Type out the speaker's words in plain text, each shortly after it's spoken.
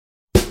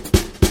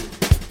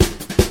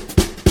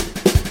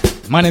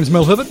My name's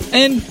Mel Herbert,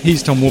 and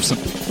he's Tom Wolfson.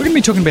 We're going to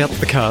be talking about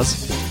the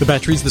cars, the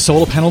batteries, the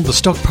solar panel, the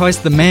stock price,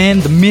 the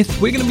man, the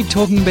myth. We're going to be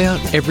talking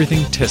about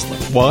everything Tesla.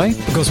 Why?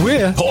 Because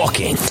we're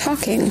Talking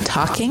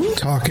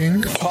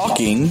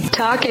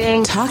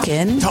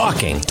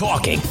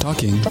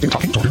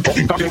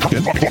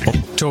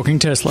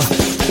Tesla.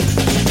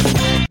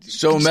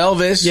 So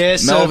Melvis,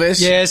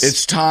 yes,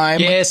 it's time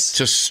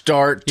to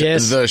start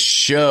the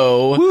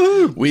show.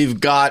 Woo-hoo.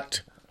 We've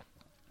got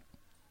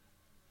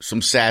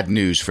some sad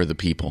news for the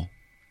people.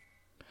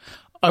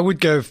 I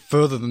would go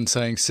further than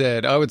saying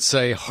sad. I would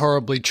say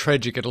horribly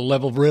tragic at a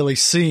level rarely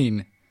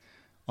seen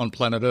on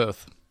planet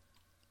Earth.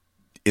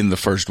 In the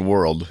first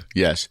world,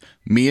 yes.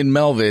 Me and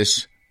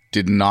Melvis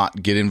did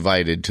not get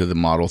invited to the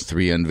Model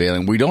 3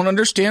 unveiling. We don't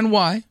understand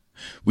why.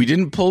 We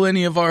didn't pull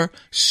any of our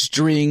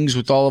strings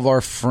with all of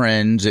our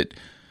friends at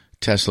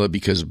Tesla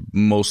because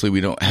mostly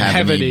we don't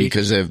have any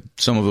because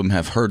some of them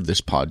have heard this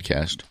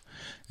podcast.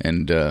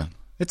 And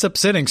it's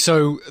upsetting.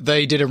 So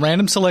they did a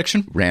random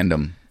selection.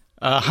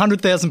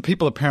 100,000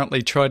 people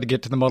apparently tried to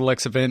get to the Model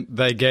X event.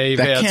 They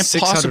gave out 650.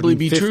 That can't possibly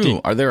be true.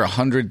 Are there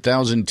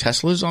 100,000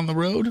 Teslas on the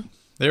road?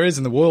 There is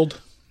in the world.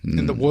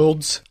 In the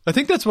worlds. I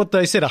think that's what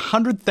they said,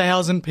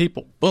 100,000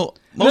 people. Well,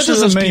 most of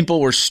those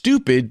people were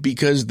stupid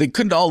because they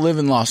couldn't all live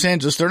in Los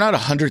Angeles. There are not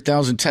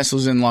 100,000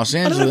 Teslas in Los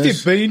Angeles. I don't know if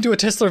you've been to a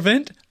Tesla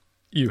event.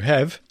 You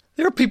have.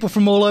 There are people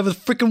from all over the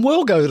freaking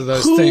world go to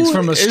those things.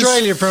 From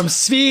Australia, from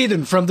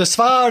Sweden, from the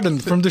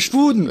Svarden, from the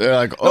Schwuden. They're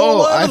like,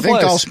 I think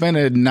I'll spend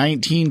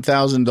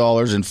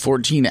 $19,000 and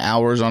 14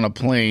 hours on a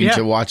plane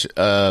to watch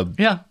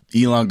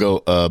Elon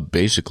go,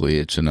 basically,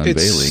 it's an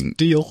unveiling. It's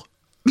steel.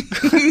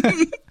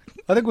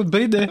 I think we've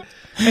been there.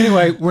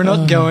 Anyway, we're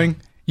not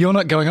going. You're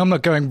not going. I'm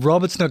not going.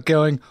 Robert's not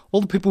going. All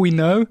the people we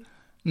know,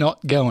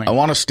 not going. I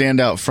want to stand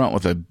out front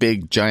with a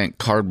big, giant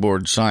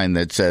cardboard sign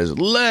that says,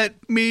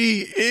 "Let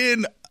me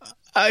in.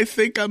 I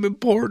think I'm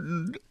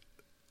important.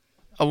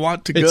 I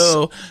want to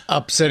go."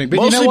 Upsetting. But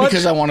mostly you know what?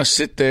 because I want to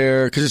sit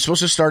there, because it's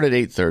supposed to start at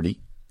 8:30.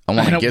 I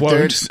want to get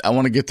there. I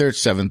want to get there at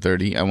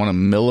 7:30. I want to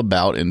mill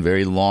about in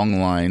very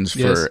long lines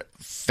for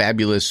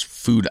fabulous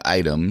food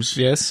items.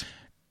 Yes.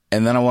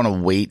 And then I want to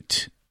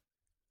wait.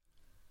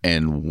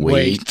 And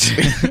wait.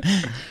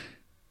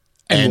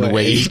 And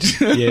wait.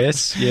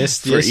 Yes.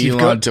 For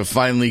Elon to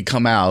finally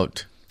come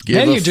out.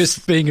 Now you're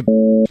just being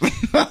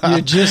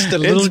you're just a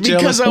little it's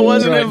jealous. Because I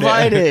wasn't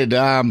invited.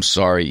 I'm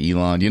sorry,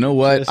 Elon. You know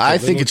what? I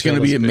think it's going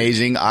to be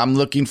amazing. I'm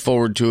looking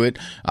forward to it.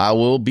 I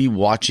will be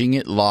watching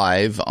it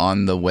live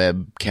on the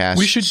webcast.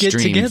 We should get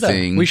together.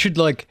 Thing. We should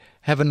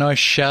have a nice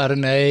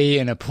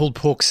Chardonnay and a pulled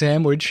pork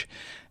sandwich.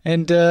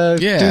 And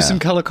do some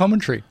color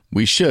commentary.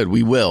 We should.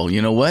 We will.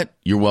 You know what?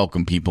 You're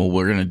welcome, people.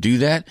 We're going to do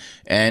that.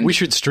 And we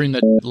should stream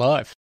that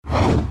live.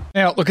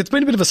 Now, look, it's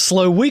been a bit of a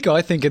slow week,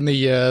 I think, in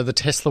the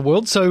Tesla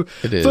world. So,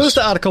 first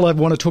article I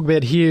want to talk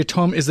about here,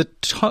 Tom, is that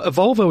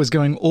Volvo is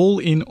going all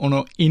in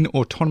on in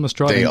autonomous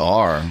driving. They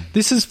are.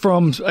 This is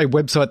from a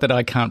website that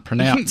I can't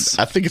pronounce.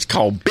 I think it's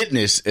called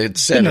Business,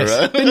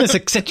 etc. Business,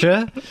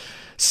 etc.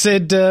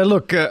 Said,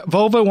 look,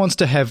 Volvo wants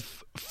to have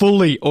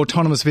fully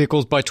autonomous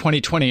vehicles by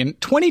 2020,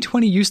 and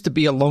 2020 used to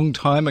be a long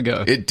time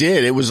ago. It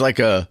did. It was like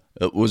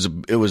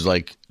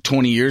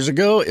 20 years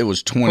ago. It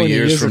was 20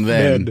 years from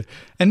then.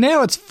 And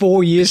now it's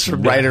 4 years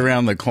from right now.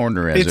 around the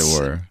corner, as it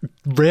were.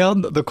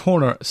 Round the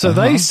corner. So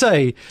they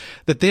say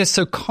that they're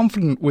so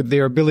confident with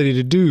their ability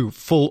to do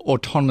full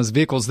autonomous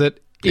vehicles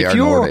that if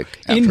you're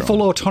in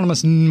full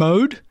autonomous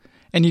mode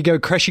and you go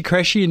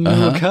crashy in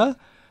your car,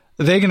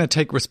 they're going to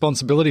take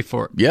responsibility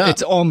for it. Yeah.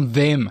 It's on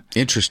them.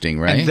 Interesting,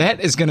 right? And that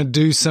is going to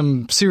do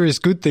some serious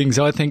good things,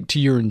 I think, to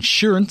your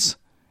insurance.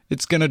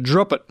 It's going to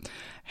drop it.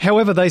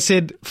 However, they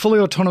said fully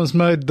autonomous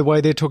mode, the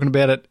way they're talking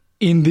about it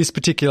in this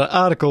particular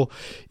article,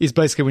 is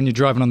basically when you're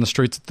driving on the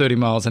streets at 30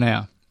 miles an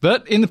hour.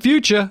 But in the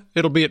future,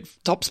 it'll be at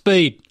top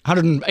speed,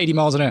 180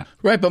 miles an hour.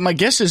 Right, but my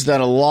guess is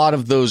that a lot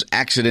of those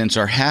accidents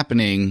are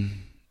happening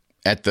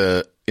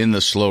in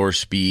the slower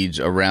speeds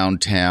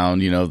around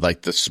town,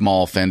 like the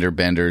small fender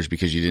benders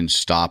because you didn't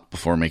stop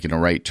before making a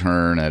right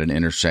turn at an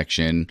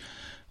intersection,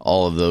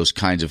 all of those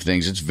kinds of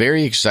things. It's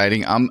very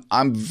exciting.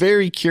 I'm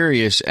very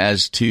curious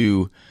as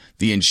to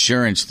the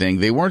insurance thing.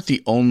 They weren't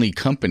the only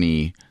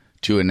company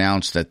to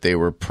announce that they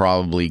were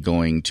probably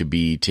going to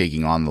be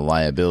taking on the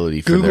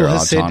liability for their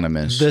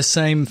autonomous. Said the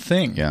same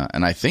thing. Yeah,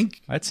 and I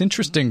think that's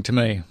interesting to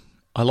me.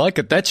 I like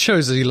it. That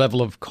shows the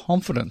level of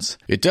confidence.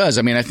 It does.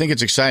 I mean, I think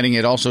it's exciting.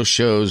 It also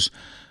shows,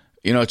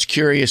 it's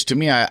curious to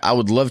me. I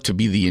would love to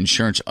be the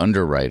insurance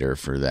underwriter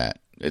for that.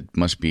 It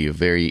must be a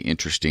very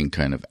interesting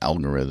kind of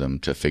algorithm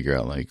to figure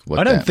out what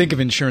I don't think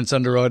of insurance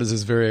underwriters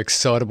as very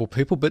excitable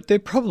people, but they're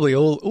probably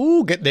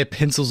all get their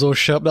pencils all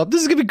sharpened up.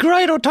 This is going to be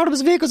great.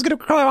 Autonomous vehicles going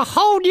to require a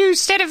whole new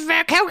set of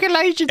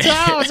calculations.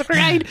 Oh, it's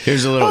great.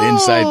 Here's a little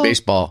inside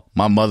baseball.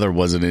 My mother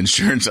was an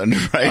insurance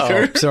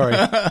underwriter. Oh, sorry.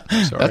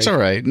 That's all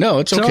right. No,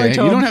 it's okay. You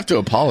don't have to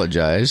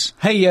apologize.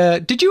 Hey,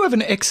 did you have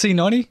an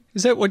XC90?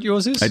 Is that what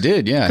yours is? I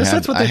did, yeah. Because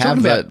that's what they're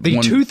talking about. The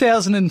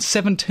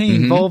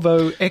 2017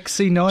 Volvo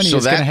XC90 is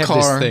going to have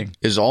this thing.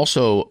 Is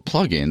also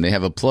plug-in. They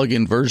have a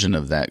plug-in version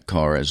of that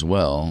car as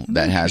well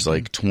that has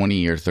like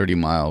 20 or 30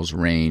 miles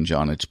range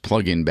on its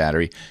plug-in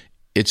battery.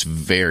 It's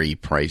very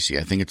pricey.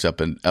 I think it's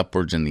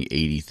upwards in the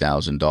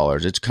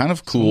 $80,000. It's kind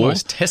of cool.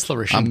 Almost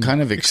Tesla-ish. I'm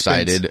kind of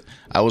excited.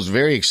 I was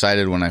very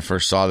excited when I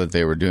first saw that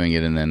they were doing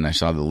it, and then I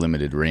saw the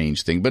limited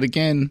range thing. But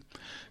again,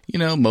 you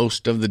know,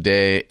 most of the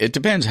day, it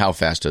depends how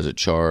fast does it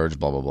charge,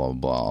 blah, blah, blah,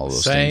 blah, all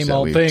those things that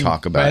we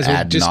talk about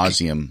ad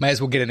nauseum. May as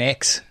well get an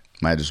X.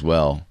 Might as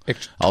well.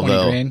 Extra 20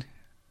 grand.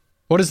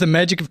 What is the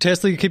magic of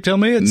Tesla you keep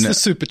telling me? It's the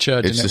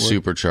supercharging. It's the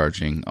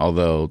supercharging,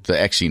 although the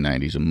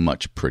XC90 is a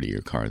much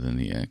prettier car than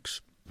the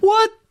X.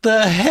 What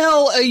the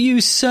hell are you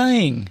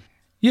saying?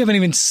 You haven't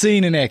even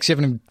seen an X. You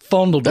haven't even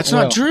fondled it. That's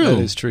not true. That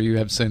is true. You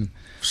have seen.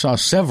 Saw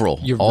several.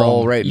 You're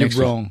all wrong. Right next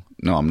You're wrong.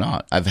 No, I'm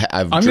not. I'm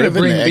going to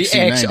bring the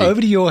X over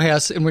to your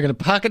house, and we're going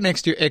to park it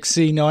next to your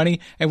XC90,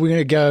 and we're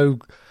going to go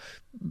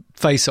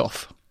face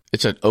off.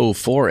 It's an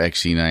 04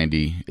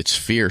 XC90. It's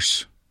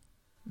fierce.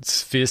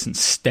 It's fierce and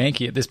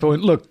stanky at this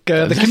point. Look,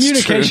 the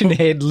communication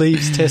head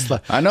leaves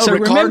Tesla. I know, so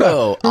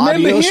Ricardo.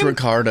 Remember Adios, him?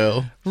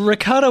 Ricardo.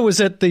 Ricardo was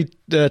at the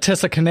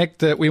Tesla Connect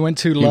that we went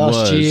to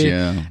last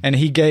year, and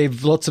he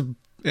gave lots of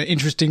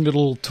interesting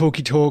little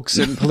talky talks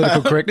and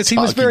political correctness. He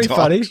was very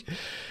funny.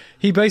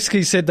 He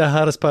basically said the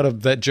hardest part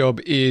of that job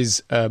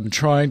is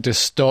trying to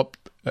stop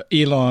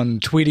Elon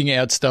tweeting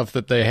out stuff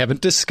that they haven't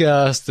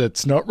discussed,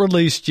 that's not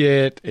released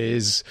yet,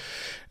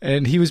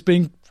 and he was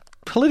being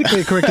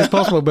politically correct as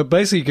possible, but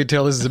basically you could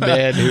tell this is a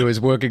man who is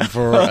working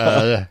for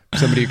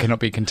somebody who cannot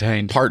be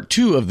contained. Part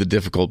 2 of the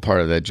difficult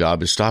part of that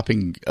job is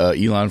stopping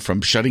Elon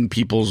from shutting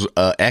people's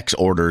X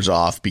orders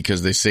off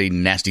because they say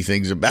nasty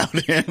things about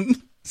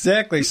him.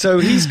 Exactly. So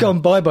he's gone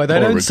bye-bye. They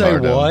don't say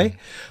why,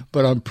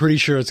 but I'm pretty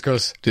sure it's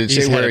because Did it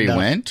say where he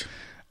went?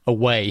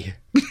 Away.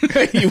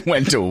 He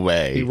went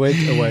away. He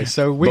went away.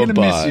 So we're going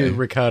to miss you,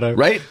 Ricardo.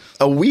 Right?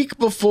 A week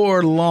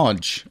before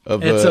launch of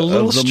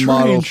the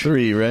Model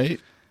 3, right?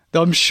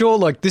 I'm sure,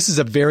 like, this is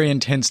a very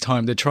intense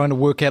time. They're trying to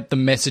work out the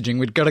messaging.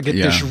 We've got to get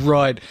this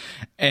right.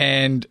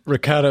 And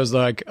Ricardo's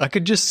like, I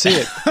could just see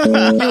it.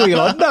 You,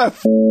 Elon. No,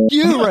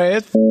 you,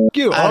 Red.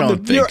 You. I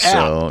don't think so.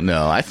 Out.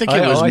 No, I think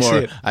it was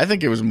more. I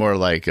think it was more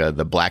like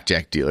the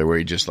blackjack dealer, where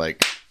he just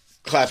like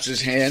claps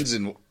his hands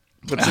and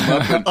puts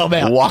them up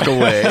and walk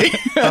away.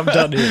 I'm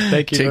done here.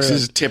 Thank you. Takes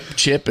his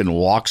chip and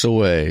walks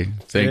away.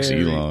 Thanks,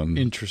 very Elon.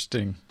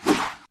 Interesting.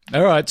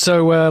 All right,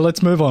 so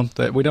let's move on.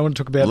 We don't want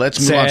to talk about Let's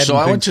move on. So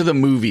I went to the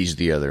movies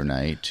the other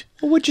night.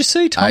 Well, what'd you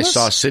see, Thomas? I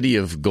saw City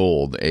of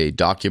Gold, a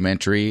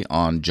documentary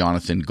on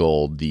Jonathan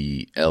Gold,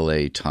 the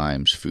LA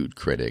Times food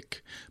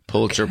critic,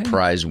 Pulitzer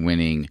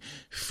Prize-winning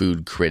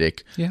food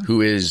critic,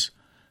 who is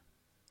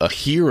a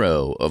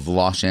hero of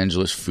Los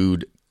Angeles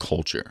food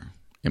culture,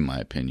 in my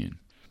opinion.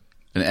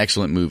 An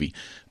excellent movie.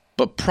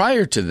 But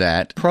prior to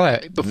that...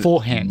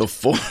 Beforehand.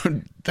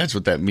 That's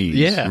what that means.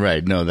 Yeah.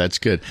 Right. No, that's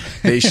good.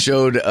 They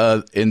showed,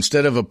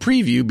 instead of a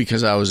preview,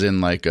 because I was in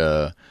like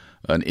an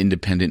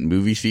independent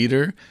movie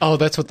theater. Oh,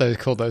 that's what they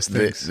call those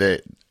things.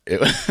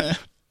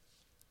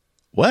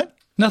 What?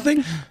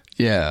 Nothing?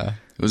 Yeah.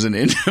 It was an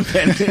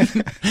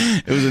independent.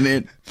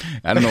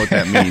 I don't know what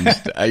that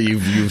means.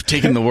 You've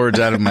taken the words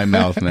out of my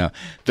mouth now.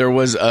 There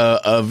was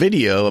a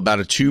video,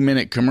 about a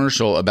 2-minute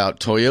commercial about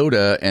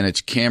Toyota and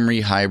its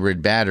Camry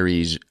hybrid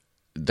batteries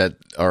that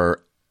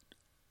are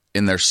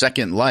in their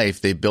second life.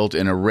 They built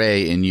an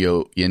array in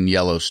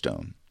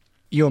Yellowstone.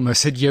 You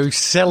almost said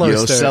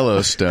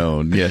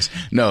Yellowstone. Yes.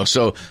 No,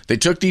 so they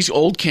took these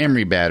old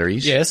Camry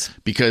batteries. Yes.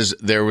 Because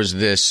there was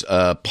this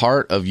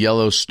part of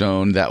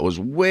Yellowstone that was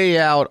way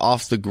out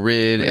off the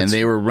grid, and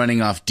they were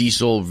running off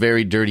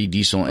very dirty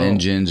diesel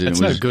engines. And that's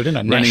it was not good in a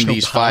running national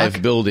these park.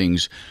 5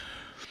 buildings.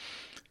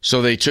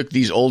 So they took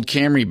these old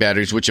Camry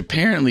batteries, which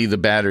apparently the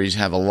batteries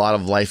have a lot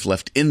of life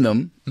left in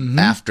them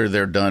after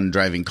they're done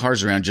driving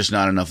cars around, just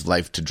not enough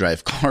life to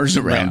drive cars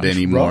around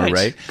anymore,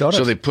 right? Got it.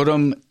 So they put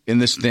them in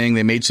this thing.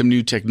 They made some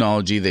new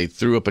technology. They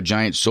threw up a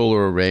giant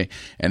solar array,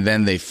 and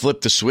then they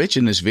flipped the switch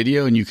in this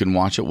video, and you can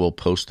watch it. We'll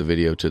post the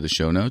video to the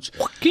show notes.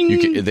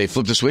 They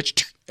flipped the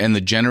switch, and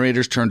the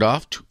generators turned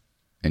off,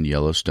 and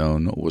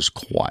Yellowstone was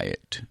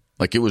quiet.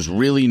 Like, it was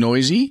really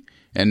noisy,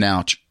 and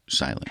now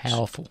silence.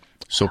 Powerful.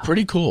 So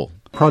pretty cool.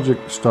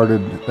 Project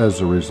started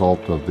as a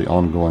result of the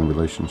ongoing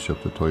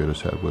relationship that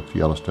Toyota's had with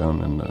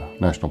Yellowstone and the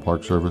National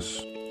Park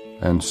Service.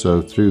 And so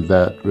through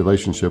that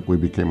relationship, we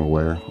became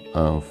aware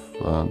of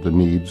the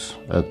needs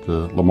at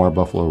the Lamar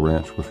Buffalo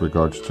Ranch with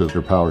regards to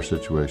their power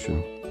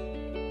situation.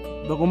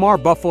 The Lamar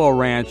Buffalo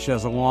Ranch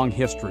has a long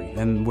history,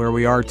 and where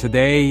we are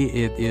today,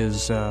 it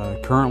is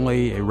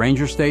currently a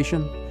ranger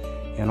station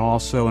and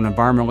also an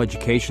environmental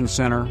education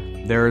center.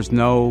 There is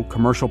no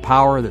commercial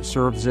power that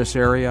serves this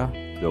area.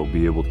 They'll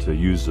be able to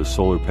use the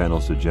solar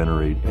panels to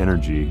generate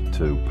energy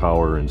to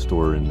power and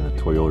store in the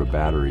Toyota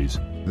batteries.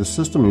 The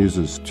system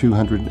uses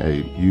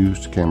 208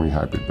 used Camry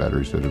hybrid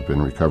batteries that have been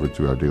recovered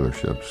through our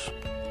dealerships.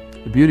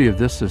 The beauty of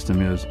this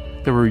system is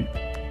that we're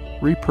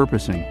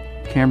repurposing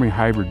Camry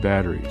hybrid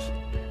batteries,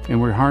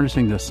 and we're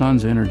harnessing the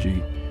sun's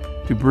energy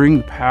to bring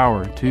the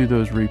power to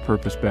those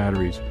repurposed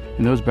batteries,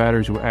 and those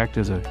batteries will act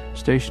as a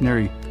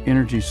stationary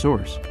energy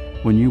source.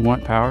 When you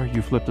want power,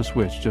 you flip the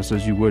switch just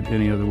as you would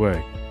any other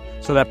way.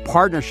 So that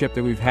partnership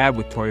that we've had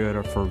with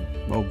Toyota for,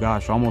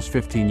 almost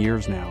 15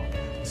 years now,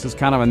 this is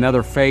kind of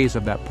another phase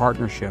of that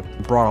partnership.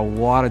 It brought a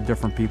lot of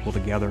different people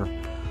together,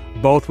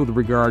 both with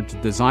regard to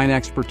design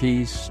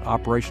expertise,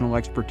 operational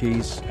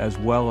expertise, as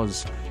well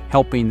as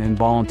helping and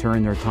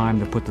volunteering their time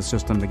to put the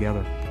system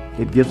together.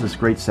 It gives us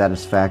great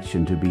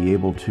satisfaction to be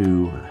able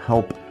to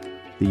help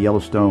the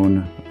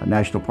Yellowstone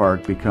National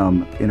Park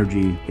become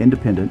energy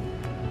independent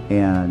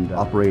and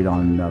operate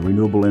on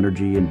renewable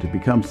energy and to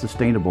become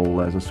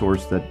sustainable as a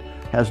source that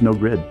has no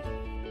grid.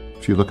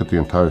 If you look at the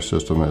entire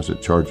system as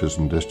it charges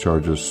and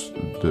discharges,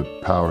 the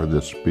power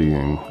that's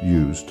being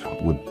used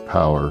would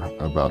power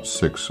about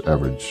 6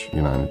 average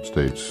United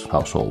States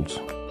households.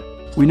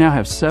 We now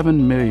have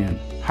 7 million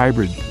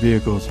hybrid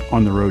vehicles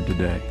on the road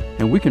today,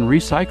 and we can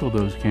recycle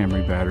those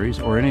Camry batteries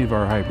or any of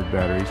our hybrid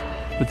batteries,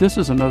 but this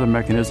is another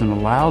mechanism that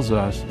allows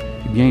us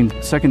to gain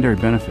secondary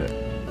benefit.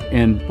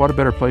 And what a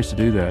better place to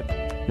do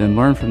that than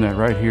learn from that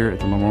right here at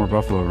the Lamar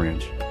Buffalo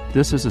Ranch.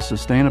 This is a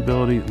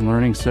sustainability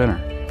learning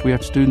center. We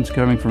have students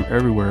coming from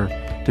everywhere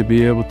to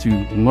be able to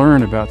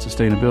learn about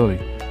sustainability.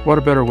 What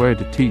a better way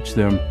to teach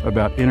them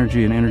about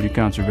energy and energy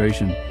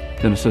conservation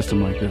than a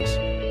system like this.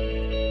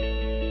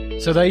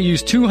 So they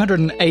used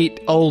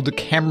 208 old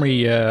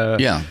Camry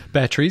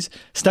batteries,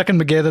 stuck them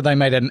together. They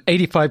made an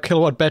 85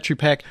 kilowatt battery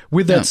pack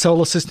with that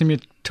solar system you're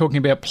talking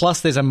about.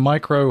 Plus, there's a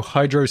micro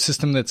hydro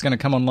system that's going to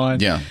come online,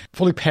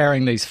 fully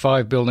powering these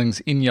 5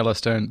 buildings in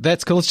Yellowstone.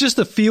 That's cool. It's just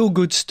a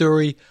feel-good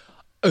story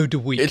of the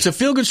week. It's a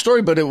feel-good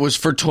story, but it was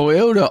for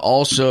Toyota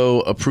also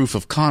a proof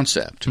of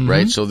concept,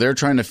 right? So they're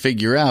trying to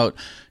figure out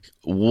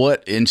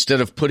what, instead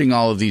of putting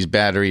all of these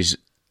batteries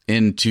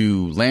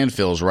into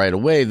landfills right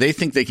away, they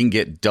think they can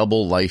get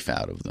double life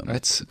out of them.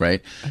 That's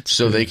good.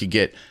 They could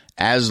get,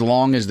 as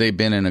long as they've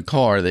been in a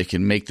car, they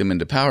can make them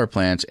into power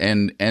plants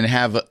and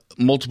have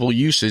multiple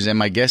uses. And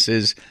my guess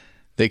is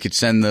they could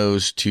send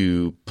those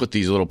to put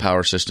these little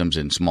power systems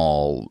in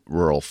small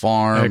rural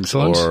farms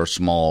or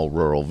small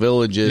rural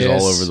villages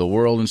all over the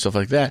world and stuff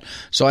like that.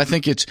 So I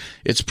think it's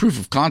proof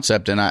of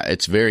concept, and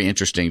it's very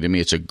interesting to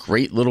me. It's a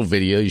great little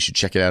video. You should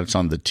check it out. It's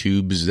on the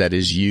tubes that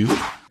is you.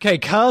 Okay,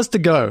 Cars to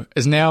Go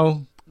is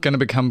now going to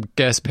become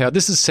gas-powered.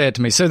 This is sad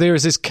to me. So there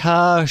is this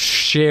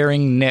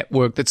car-sharing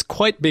network that's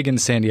quite big in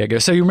San Diego.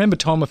 So you remember,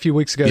 Tom, a few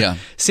weeks ago,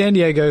 San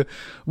Diego,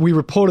 we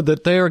reported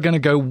that they are going to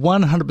go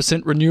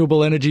 100%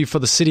 renewable energy for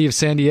the city of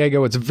San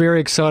Diego. It's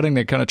very exciting.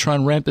 They're going to try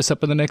and ramp this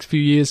up in the next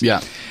few years. Yeah.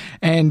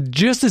 And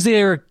just as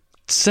they're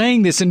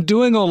saying this and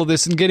doing all of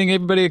this and getting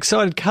everybody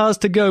excited, Cars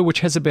to Go, which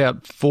has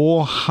about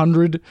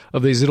 400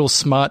 of these little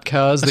smart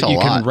cars that you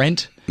can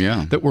rent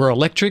that were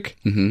electric,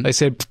 they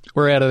said,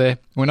 we're out of there.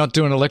 We're not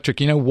doing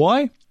electric. You know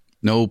why?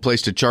 No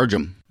place to charge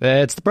them.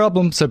 That's the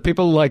problem. So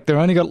people, they're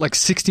only got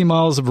 60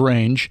 miles of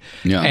range,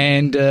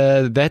 and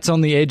that's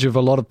on the edge of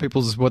a lot of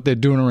people's what they're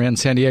doing around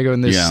San Diego.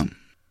 And this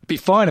be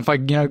fine if I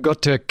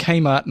got to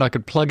Kmart and I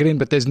could plug it in,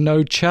 but there's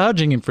no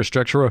charging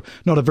infrastructure, or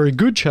not a very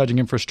good charging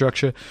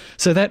infrastructure.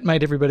 So that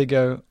made everybody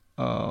go,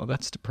 oh,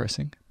 that's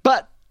depressing.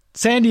 But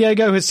San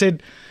Diego has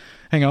said,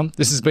 hang on,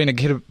 this has been a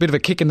bit of a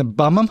kick in the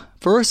bum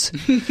for us.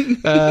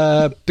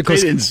 Because they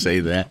didn't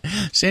say that.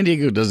 San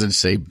Diego doesn't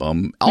say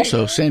bum.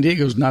 Also, San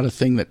Diego's not a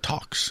thing that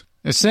talks.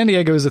 San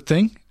Diego is a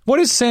thing? What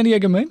does San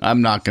Diego mean?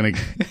 I'm not going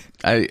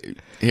to.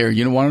 Here,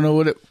 you want to know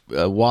what it?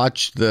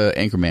 Watch the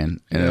Anchorman,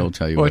 and it'll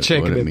tell you what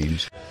it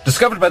means.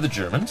 Discovered by the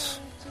Germans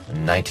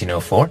in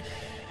 1904,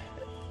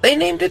 they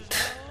named it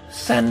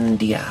San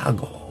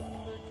Diego,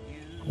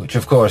 which,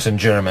 of course, in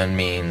German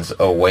means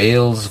a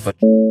whale's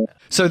vagina.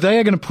 So they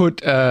are going to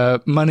put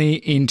money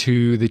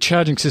into the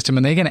charging system,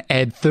 and they're going to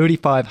add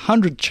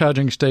 3,500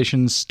 charging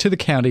stations to the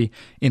county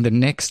in the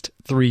next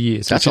 3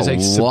 years. That's which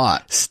is a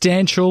lot.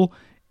 Substantial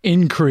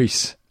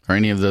increase. Are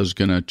any of those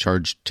going to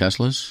charge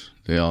Teslas?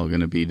 They all going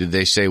to be? Did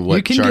they say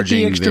what charging?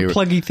 You can get the extra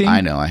pluggy thing.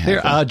 I know. I have.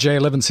 They're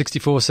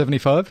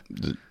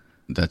RJ116475.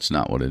 That's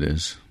not what it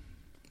is.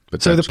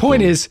 But so the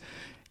point is,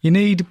 you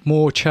need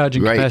more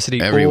charging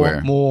capacity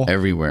everywhere,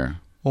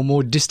 or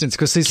more distance,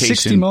 because there's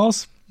 60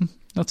 miles.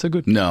 Not so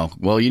good. No.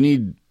 Well, you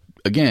need,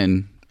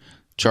 again,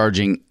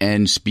 charging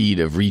and speed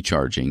of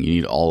recharging. You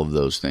need all of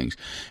those things.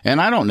 And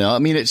I don't know. I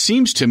mean, it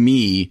seems to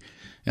me,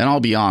 and I'll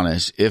be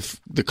honest,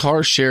 if the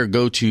car share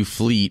go-to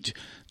fleet,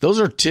 those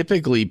are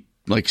typically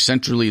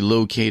centrally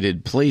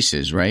located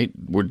places, right?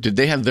 Did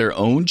they have their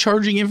own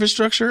charging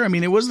infrastructure? I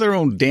mean, it was their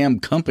own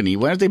damn company.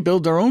 Why don't they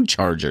build their own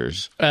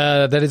chargers?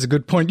 That is a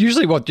good point.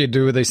 Usually what you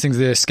do with these things,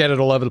 they're scattered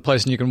all over the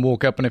place, and you can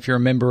walk up, and if you're a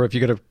member, if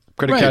you've got a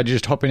credit card, you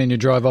just hop in and you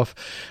drive off.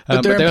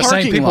 But they're in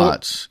parking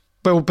lots.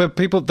 But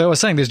people, they were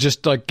saying there's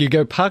just you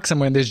go park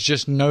somewhere and there's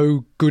just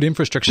no good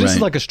infrastructure. This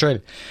is like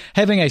Australia.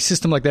 Having a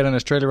system like that in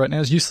Australia right now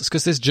is useless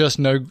because there's just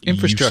no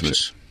infrastructure.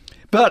 Useless.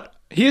 But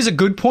here's a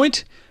good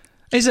point.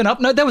 Is it an up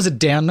note? That was a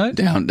down note.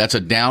 That's a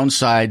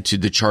downside to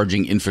the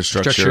charging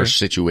infrastructure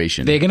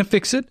situation. They're going to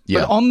fix it.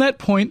 Yeah. But on that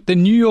point, the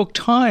New York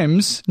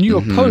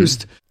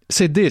Post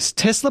said this: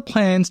 Tesla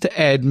plans to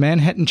add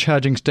Manhattan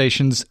charging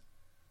stations,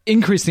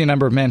 increase the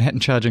number of Manhattan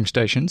charging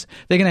stations.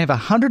 They're going to have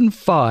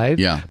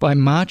 105 by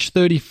March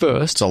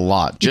 31st. It's a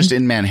lot. Just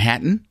in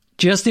Manhattan?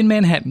 Just in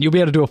Manhattan. You'll be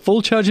able to do a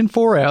full charge in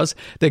 4 hours.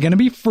 They're going to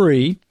be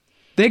free.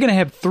 They're going to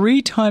have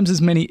 3 times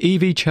as many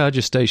EV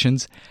charger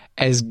stations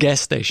as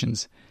gas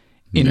stations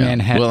in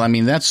Manhattan. Well, I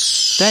mean, that's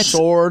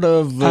sort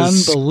of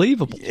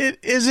unbelievable.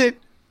 Is it?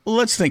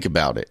 Let's think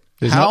about it.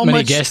 There's not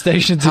many gas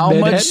stations in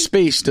Manhattan. How much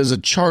space does a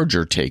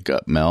charger take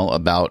up, Mel?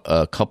 About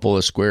a couple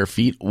of square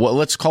feet? Well,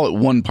 let's call it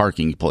one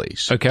parking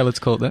place. Okay, let's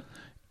call it that.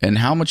 And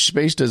how much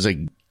space does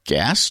a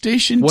gas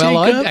station take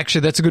up?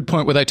 Actually, that's a good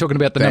point. Were they talking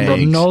about the number of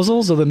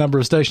nozzles or the number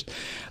of stations?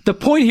 The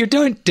point here,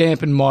 don't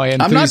dampen my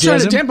enthusiasm. I'm not trying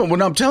to dampen.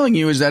 What I'm telling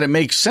you is that it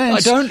makes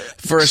sense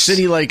for a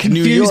city like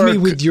New York. Confuse me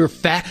with your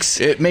facts.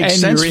 It makes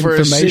sense for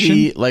a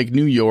city like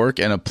New York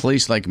and a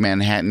place like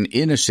Manhattan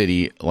in a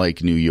city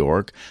like New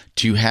York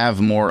to have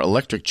more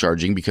electric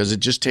charging because it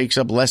just takes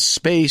up less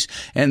space.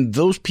 And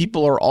those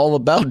people are all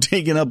about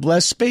taking up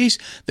less space.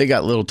 They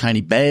got little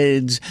tiny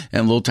beds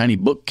and little tiny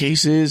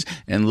bookcases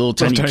and little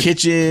tiny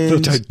kitchens.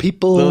 Little tiny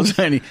people.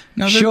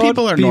 No, their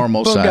people are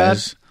normal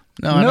size.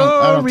 No,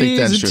 I don't think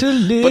that's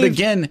true. But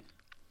again,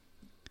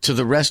 to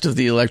the rest of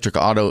the electric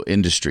auto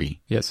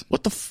industry. Yes.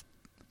 What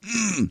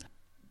the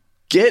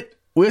get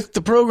with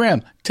the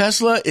program.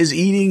 Tesla is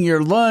eating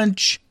your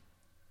lunch.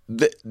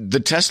 The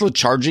Tesla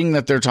charging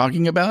that they're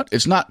talking about,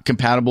 it's not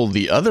compatible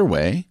the other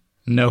way.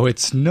 No,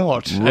 it's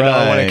not. Right. And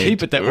I want to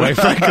keep it that way,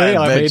 frankly.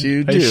 I bet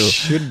you do. I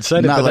shouldn't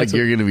say that. Not like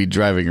you're going to be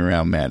driving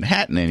around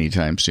Manhattan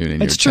anytime soon in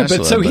your Tesla. It's true,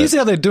 but so here's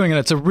how they're doing it.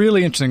 It's a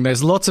really interesting.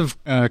 There's lots of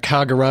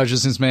car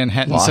garages in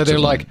Manhattan. So they're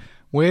like,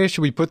 where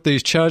should we put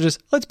these chargers?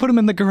 Let's put them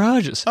in the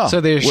garages.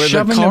 So they're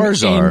shoving them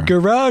in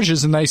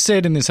garages. And they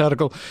said in this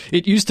article,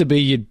 it used to be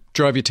you'd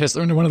drive your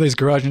Tesla into one of these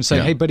garages and say,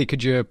 hey, buddy,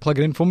 could you plug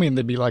it in for me? And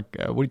they'd be like,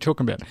 what are you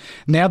talking about?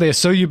 Now they're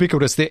so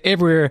ubiquitous. They're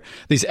everywhere.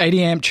 These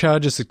 80-amp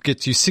chargers that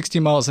gets you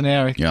 60 miles an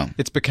hour. Yeah.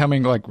 It's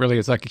becoming like, really,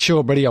 it's like,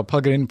 sure, buddy, I'll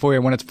plug it in for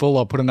you. When it's full,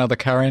 I'll put another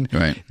car in.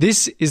 Right.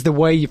 This is the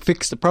way you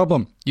fix the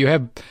problem. You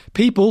have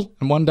people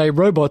and one day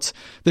robots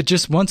that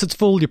just, once it's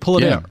full, you pull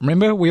it out.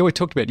 Remember? We always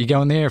talked about you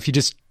go in there, if you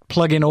just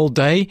plug in all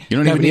day.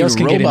 You don't even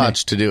need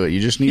robots to do it. You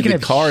just need the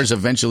cars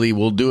eventually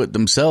will do it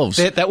themselves.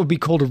 That would be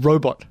called a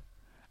robot.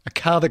 A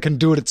car that can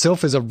do it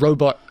itself is a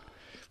robot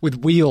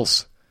with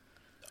wheels.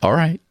 All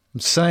right.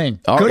 I'm saying.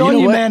 Good on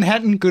you,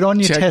 Manhattan. Good on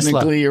you, Tesla.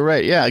 Technically, you're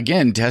right. Yeah,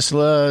 again,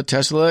 Tesla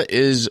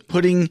is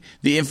putting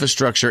the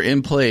infrastructure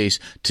in place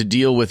to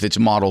deal with its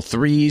Model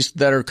 3s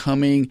that are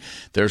coming.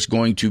 There's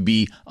going to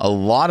be a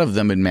lot of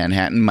them in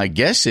Manhattan. My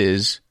guess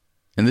is,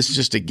 and this is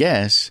just a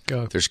guess,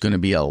 there's going to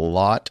be a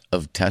lot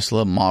of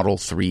Tesla Model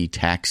 3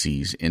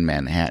 taxis in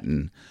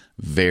Manhattan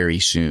very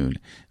soon.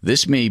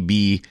 This may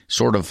be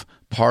sort of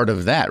part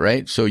of that,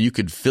 right? So you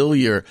could fill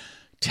your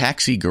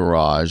taxi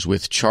garage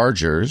with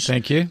chargers.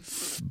 Thank you.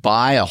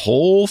 Buy a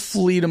whole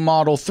fleet of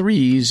Model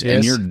 3s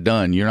and you're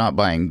done. You're not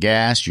buying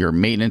gas. Your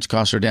maintenance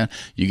costs are down.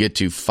 You get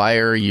to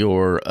fire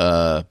your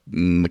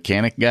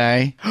mechanic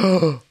guy.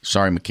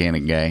 Sorry,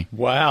 mechanic guy.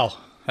 Wow.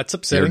 That's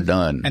upsetting. You're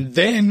done. And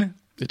then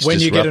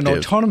when you get an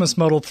autonomous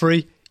Model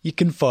 3, you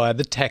can fire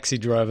the taxi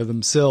driver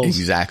themselves.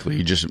 Exactly.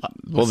 You just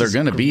they're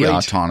going to be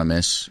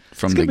autonomous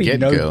from the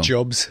get-go. No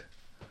jobs.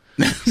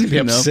 It's gonna be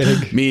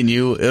upsetting. Me and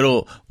you,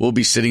 we'll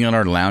be sitting on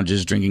our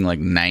lounges drinking like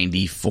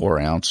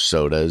 94-ounce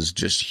sodas,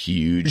 just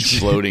huge,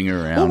 floating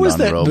around on robots.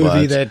 What was that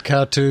movie, that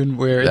cartoon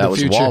where that in the was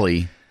future,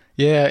 WALL-E.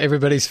 Yeah,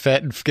 everybody's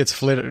fat and gets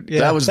flitted.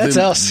 Yeah, that's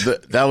us.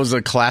 That was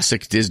a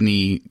classic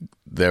Disney.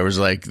 It was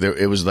like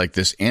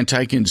this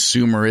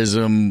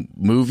anti-consumerism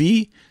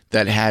movie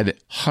that had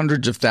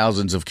hundreds of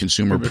thousands of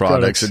consumer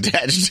products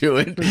attached to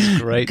it.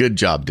 Great. Good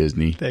job,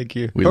 Disney. Thank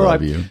you. We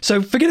love you.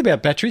 So forget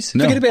about batteries.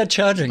 No. Forget about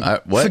charging.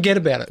 What? Forget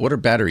about it. What are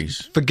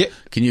batteries?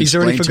 Can you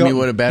explain to me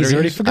what a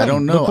battery is? I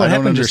don't know. I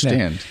don't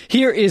understand.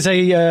 Here is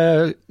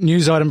a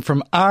news item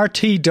from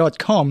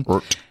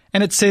RT.com.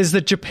 And it says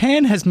that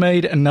Japan has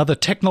made another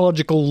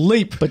technological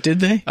leap. But did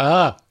they?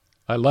 I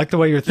like the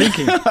way you're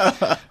thinking.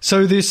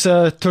 So this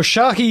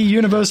Toshahi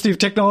University of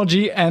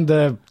Technology and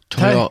the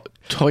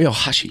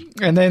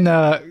Toyohashi. And then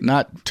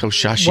not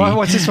Toshashi.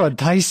 What's this one?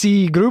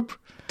 Taisei Group?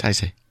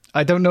 Taisei.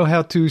 I don't know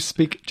how to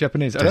speak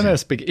Japanese. I don't know how to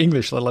speak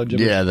English, let alone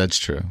Japanese. Yeah, that's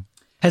true.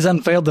 Has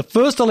unveiled the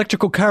first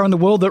electrical car in the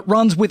world that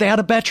runs without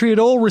a battery at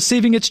all,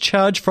 receiving its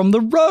charge from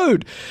the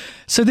road.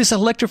 So this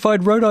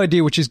electrified road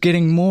idea, which is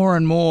getting more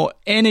and more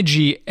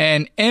energy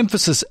and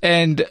emphasis,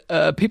 and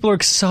people are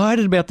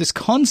excited about this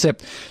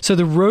concept. So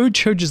the road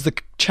charges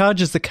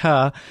the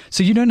car,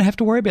 so you don't have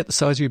to worry about the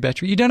size of your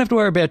battery. You don't have to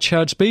worry about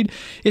charge speed.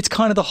 It's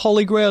kind of the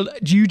holy grail.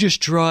 You just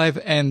drive,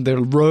 and the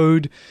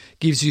road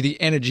gives you the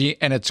energy,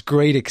 and it's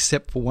great,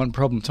 except for one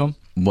problem, Tom.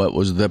 What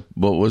was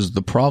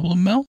the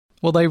problem, Mel?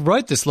 Well, they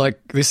wrote this like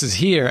this is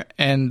here,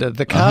 and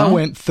the car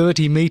went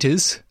 30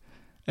 meters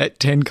at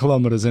 10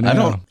 kilometers an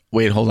hour.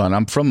 Wait, hold on.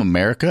 I'm from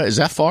America. Is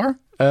that far?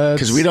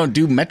 Because we don't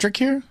do metric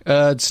here?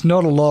 It's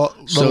not a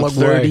lot. So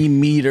 30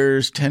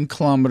 meters, 10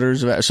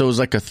 kilometers. So it was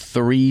like a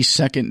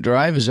 3-second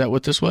drive. Is that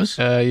what this was?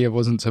 Yeah, it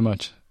wasn't so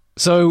much.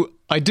 So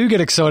I do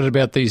get excited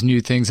about these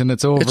new things, and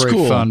it's all very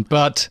cool. fun,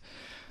 but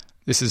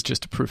this is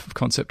just a proof of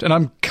concept. And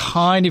I'm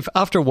kind of,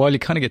 after a while, you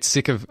kind of get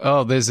sick of,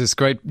 there's this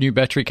great new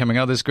battery coming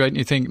out, this great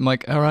new thing. I'm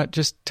like, all right,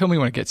 just tell me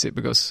when it gets it,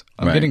 because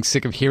I'm getting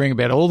sick of hearing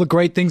about all the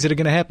great things that are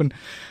going to happen.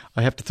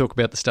 I have to talk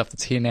about the stuff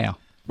that's here now.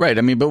 Right.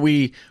 I mean, but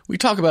we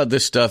talk about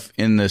this stuff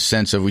in the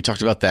sense of, we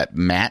talked about that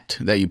mat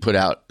that you put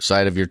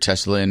outside of your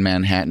Tesla in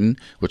Manhattan,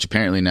 which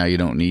apparently now you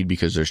don't need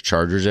because there's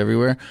chargers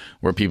everywhere,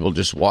 where people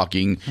just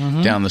walking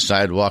down the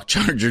sidewalk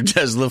charge your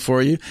Tesla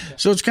for you.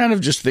 So it's kind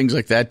of just things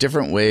like that,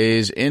 different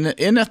ways. In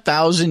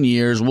 1,000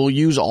 years, we'll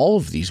use all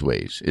of these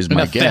ways, is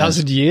my guess.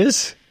 1,000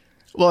 years?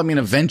 Well, I mean,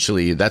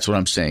 eventually, that's what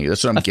I'm saying.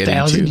 That's what I'm getting to.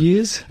 1,000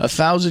 years?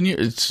 1,000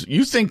 years.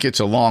 You think it's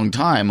a long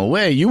time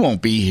away. You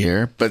won't be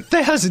here, but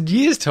 1,000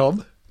 years,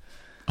 Tom.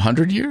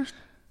 100 years?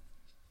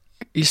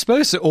 You're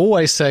supposed to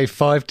always say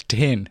 5 to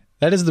 10.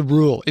 That is the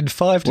rule. In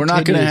 5 to 10 years. We're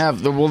not going to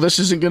have this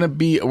isn't going to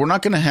be, we're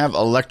not going to have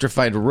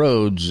electrified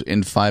roads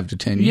in 5 to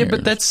 10 years. Yeah,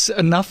 but that's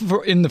enough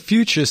in the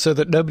future so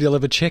that nobody will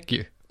ever check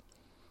you.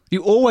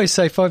 You always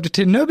say 5 to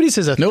 10. Nobody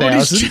says 1,000.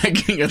 Nobody's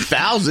checking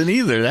 1,000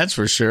 either, that's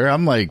for sure.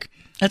 I'm like,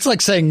 that's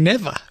like saying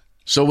never.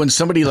 So when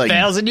somebody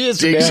 1,000 years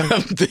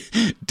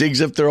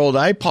digs up their old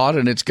iPod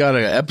and it's got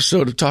an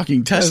episode of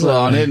Talking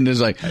Tesla on it, and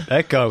is like,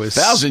 that guy was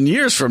 1,000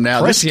 years from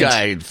now, prescient. This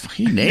guy,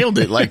 he nailed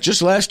it. Like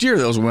just last year,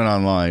 those went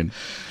online.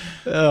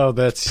 Oh,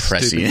 that's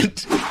prescient.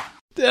 Stupid.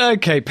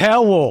 Okay,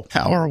 Powerwall.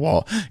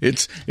 Powerwall.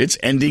 It's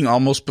ending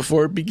almost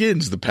before it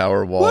begins. The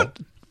Powerwall.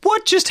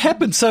 What just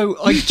happened? So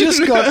I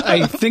just got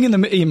a thing in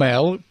the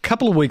email a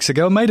couple of weeks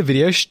ago. I made a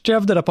video,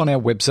 shoved it up on our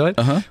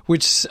website,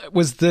 which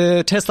was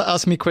the Tesla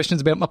asking me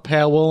questions about my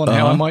Powerwall and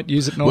how I might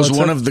use it. And all was that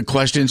one stuff. of the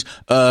questions,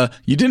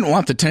 you didn't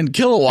want the 10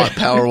 kilowatt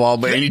Powerwall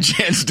by any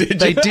chance, did you?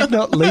 They did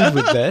not lead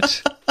with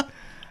that.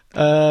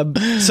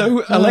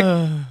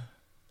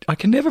 I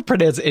can never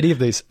pronounce any of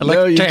these.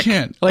 No, you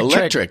can't.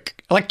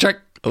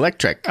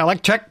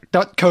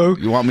 Electric.co.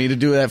 You want me to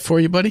do that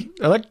for you, buddy?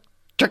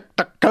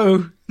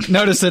 Electric.co.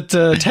 Notice that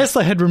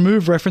Tesla had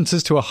removed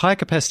references to a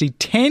high-capacity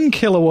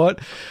 10-kilowatt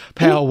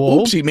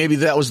Powerwall. Oopsie, maybe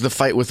that was the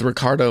fight with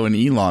Ricardo and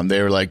Elon.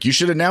 They were like, you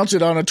should announce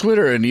it on a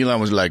Twitter. And Elon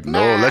was like,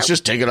 no, let's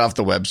just take it off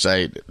the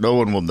website. No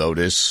one will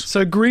notice.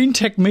 So Green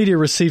Tech Media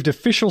received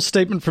official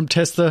statement from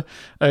Tesla,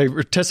 a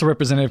Tesla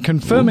representative,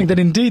 confirming that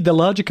indeed the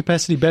larger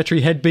capacity battery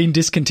had been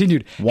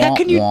discontinued. How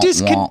can you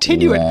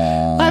discontinue it?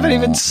 I haven't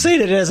even seen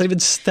it. It hasn't even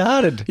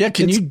started. Yeah,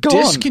 can you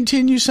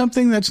discontinue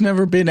something that's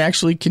never been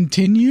actually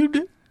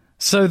continued?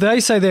 So they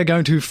say they're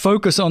going to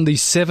focus on the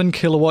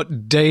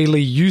 7-kilowatt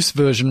daily use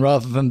version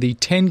rather than the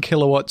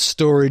 10-kilowatt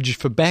storage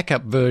for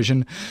backup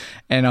version.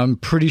 And I'm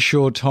pretty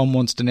sure Tom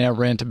wants to now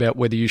rant about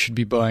whether you should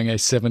be buying a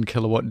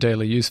 7-kilowatt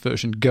daily use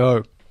version.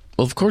 Go.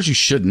 Well, of course you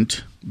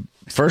shouldn't.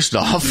 First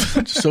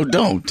off, so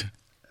don't.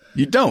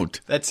 You don't.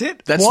 That's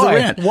it? That's Why? the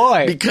rant.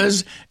 Why?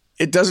 Because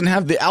it doesn't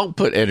have the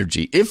output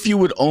energy. If you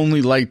would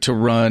only like to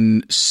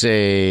run,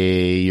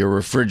 say, your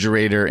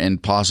refrigerator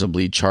and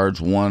possibly charge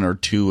 1 or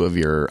 2 of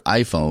your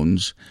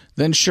iPhones,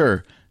 then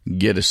sure,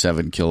 get a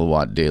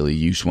 7-kilowatt daily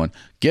use one.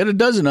 Get a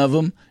dozen of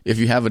them if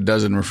you have a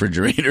dozen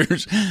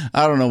refrigerators.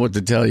 I don't know what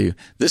to tell you.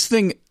 This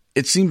thing,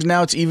 it seems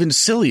now it's even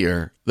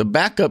sillier. The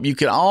backup, you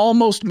can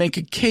almost make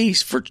a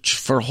case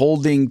for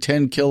holding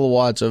 10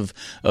 kilowatts of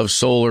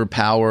solar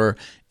power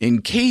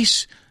in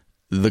case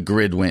the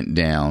grid went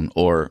down,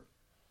 or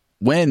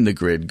when the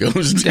grid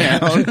goes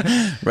down,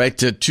 right,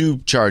 to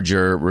charge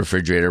your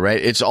refrigerator,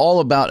 right? It's all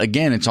about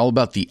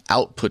the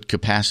output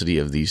capacity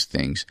of these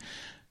things.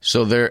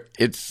 So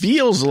it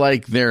feels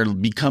like they're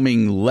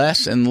becoming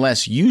less and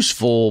less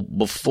useful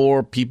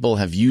before people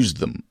have used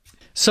them.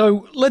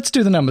 So let's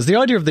do the numbers. The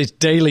idea of this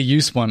daily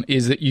use one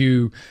is that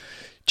you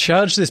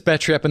charge this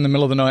battery up in the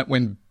middle of the night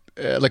when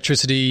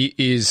electricity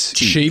is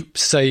cheap,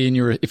 say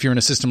if you're in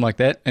a system like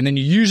that, and then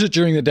you use it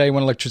during the day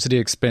when electricity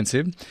is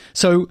expensive.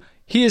 So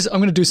I'm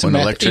going to do some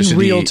math in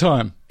real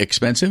time.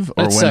 Expensive,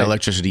 or when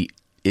electricity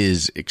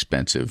is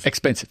expensive?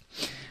 Expensive.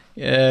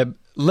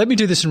 Let me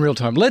do this in real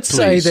time. Let's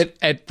say that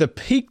at the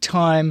peak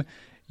time,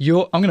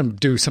 I'm going to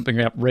do something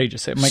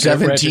outrageous. Make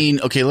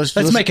 17. Okay, let's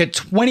make it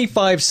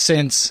 25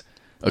 cents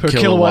per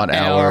kilowatt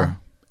hour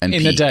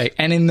in the day,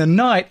 and in the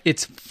night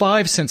it's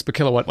 5 cents per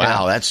kilowatt hour.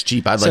 Wow, that's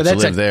cheap. I'd like to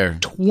live there.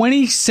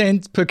 20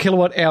 cents per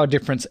kilowatt hour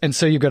difference, and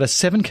so you've got a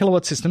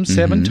 7-kilowatt system.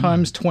 7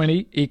 times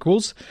 20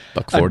 equals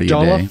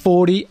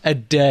 $1.40 a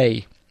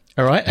day.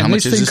 All right, and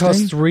this thing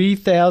costs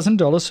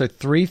 $3,000, so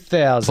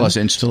 $3,000 plus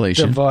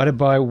installation divided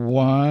by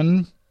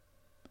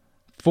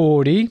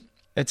 140.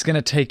 It's going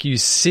to take you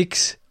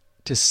 6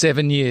 to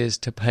 7 years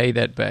to pay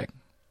that back.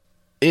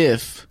 And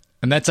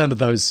that's under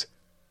those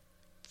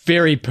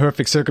very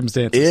perfect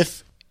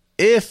circumstances.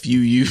 If you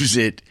use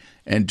it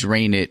and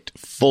drain it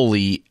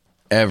fully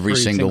every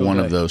single one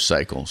of those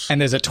cycles.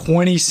 And there's a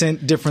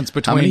 20-cent difference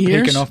between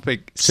peak and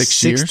off-peak. 6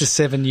 to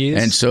 7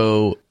 years.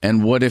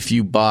 And what if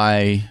you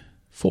buy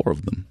 4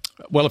 of them?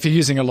 Well, if you're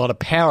using a lot of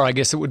power, I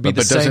guess it would be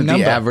the but same doesn't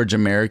number. the average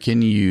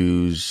American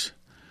use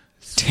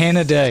 10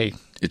 a day.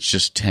 It's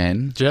just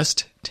 10?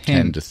 Just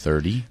 10 to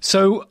 30?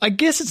 So I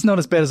guess it's not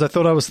as bad as I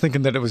thought. I was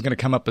thinking that it was going to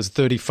come up as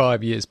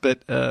 35 years, but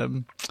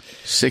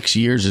 6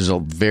 years is a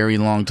very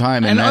long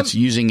time, and that's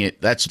using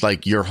it. That's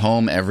like your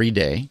home every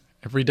day.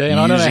 Every day, and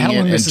I don't know how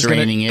long this is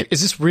going to. It.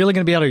 Is this really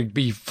going to be able to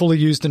be fully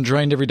used and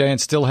drained every day and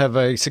still have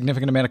a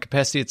significant amount of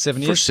capacity at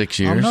 7 years? For 6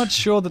 years. I'm not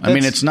sure that. That's, I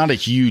mean, it's not a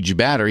huge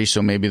battery,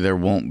 so maybe there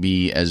won't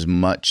be as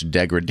much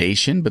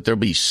degradation, but there'll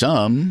be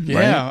some.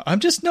 Yeah, right? I'm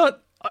just not.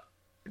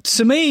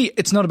 To me,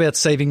 it's not about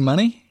saving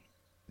money.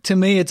 To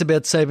me, it's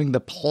about saving the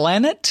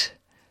planet.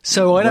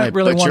 So I don't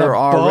really want to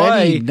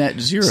buy net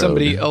zero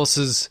somebody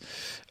else's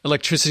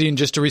electricity and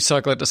just to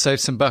recycle it to save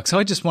some bucks.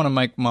 I just want to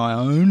make my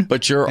own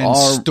and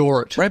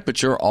store it. Right,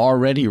 but you're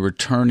already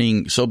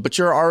returning. But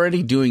you're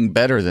already doing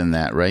better than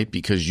that, right?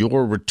 Because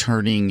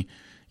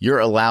you're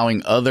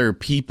allowing other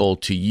people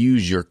to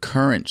use your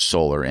current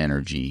solar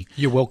energy.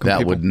 You're welcome, that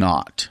people. would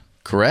not.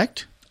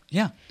 Correct?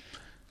 Yeah.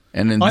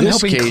 And in I'm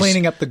this helping case,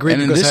 cleaning up the grid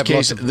and in because this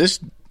I have case,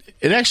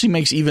 it actually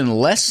makes even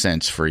less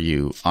sense for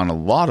you on a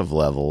lot of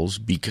levels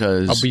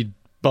because I'll be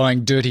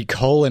buying dirty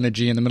coal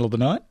energy in the middle of the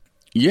night.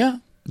 Yeah.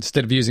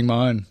 Instead of using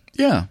my own.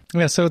 Yeah.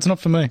 Yeah, so it's not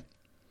for me. I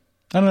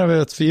don't know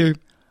if it's for you.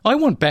 I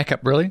want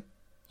backup, really.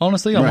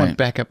 Honestly, I want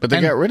backup. But they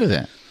got rid of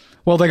that.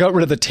 Well, they got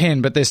rid of the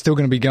 10, but they're still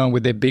going to be going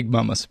with their big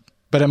mamas.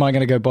 But am I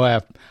going to go buy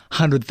a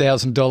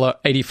 $100,000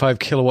 85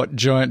 kilowatt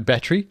giant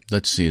battery?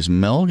 Let's see. Is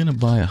Mel going to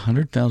buy a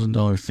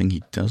 $100,000 thing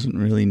he doesn't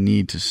really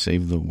need to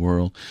save the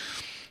world?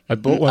 I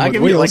bought one I with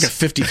give wheels. you like a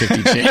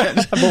 50-50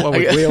 chance. I bought one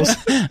with wheels.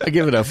 I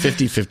give it a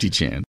 50-50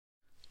 chance.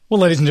 Well,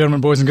 ladies and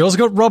gentlemen, boys and girls, I've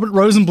got Robert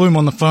Rosenblum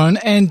on the phone,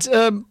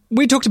 and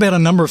we talked about a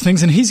number of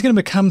things, and he's going to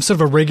become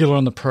sort of a regular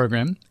on the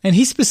program. And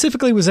he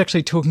specifically was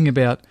actually talking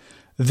about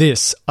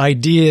this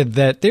idea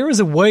that there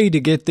is a way to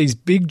get these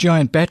big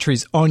giant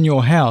batteries on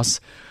your house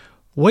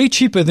way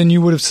cheaper than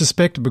you would have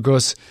suspected,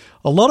 because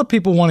a lot of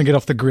people want to get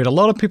off the grid. A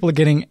lot of people are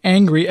getting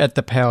angry at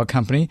the power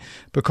company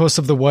because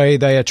of the way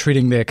they are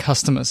treating their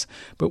customers.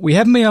 But we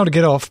haven't been able to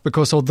get off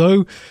because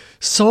although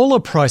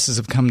solar prices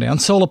have come down,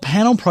 solar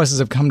panel prices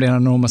have come down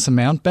an enormous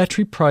amount,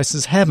 battery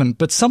prices haven't.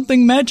 But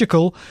something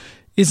magical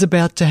is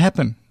about to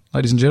happen.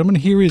 Ladies and gentlemen,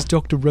 here is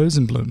Dr.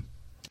 Rosenblum.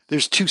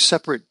 There's two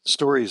separate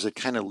stories that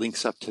kind of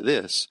links up to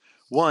this.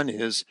 One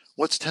is,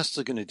 what's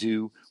Tesla going to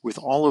do with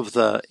all of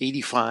the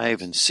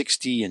 85 and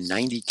 60 and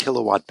 90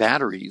 kilowatt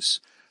batteries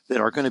that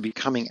are going to be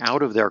coming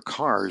out of their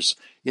cars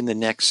in the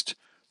next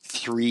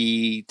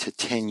 3 to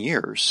 10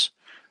 years?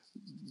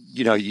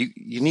 You know, you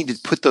need to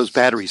put those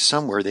batteries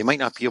somewhere. They might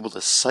not be able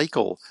to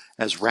cycle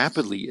as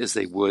rapidly as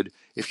they would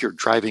if you're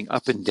driving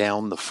up and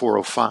down the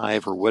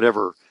 405 or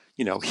whatever,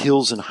 you know,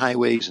 hills and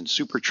highways and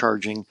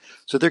supercharging.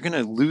 So they're going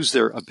to lose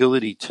their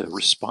ability to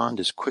respond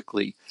as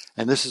quickly.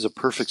 And this is a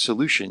perfect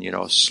solution, you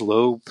know, a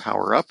slow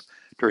power up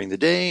during the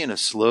day and a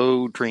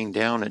slow drain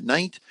down at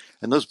night.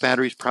 And those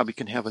batteries probably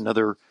can have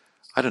another,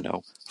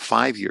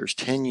 5 years,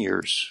 10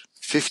 years,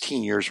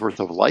 15 years worth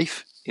of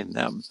life in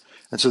them.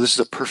 And so this is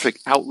a perfect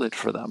outlet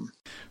for them.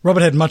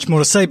 Robert had much more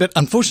to say, but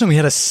unfortunately we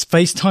had a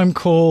FaceTime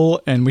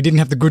call and we didn't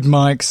have the good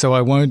mic, so I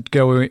won't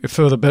go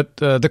further. But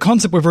the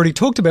concept we've already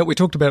talked about, we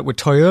talked about it with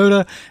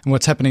Toyota and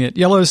what's happening at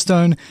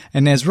Yellowstone.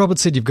 And as Robert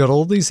said, you've got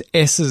all these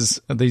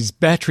these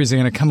batteries are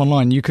going to come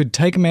online. You could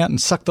take them out and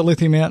suck the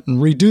lithium out and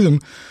redo them.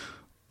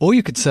 Or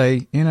you could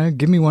say,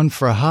 give me one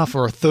for a half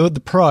or a third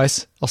the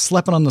price. I'll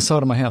slap it on the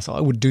side of my house.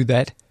 I would do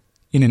that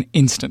in an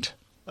instant.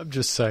 I'm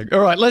just saying. All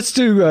right, let's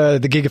do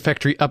the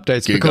Gigafactory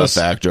updates.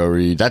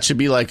 Gigafactory. That should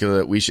be like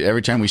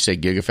every time we say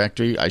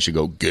Gigafactory, I should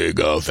go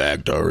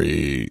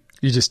Gigafactory.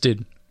 You just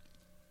did.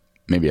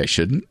 Maybe I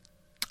shouldn't.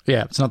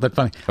 Yeah, it's not that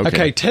funny.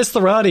 Okay,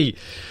 Teslarati.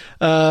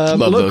 Love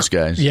those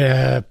guys.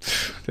 Yeah,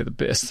 they're the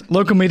best.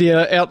 Local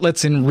media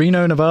outlets in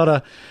Reno,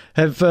 Nevada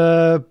have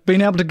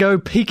been able to go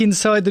peek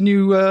inside the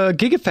new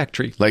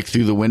Gigafactory. Like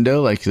through the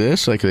window, like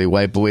this? Like they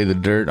wipe away the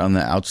dirt on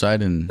the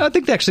outside? And I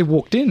think they actually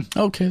walked in.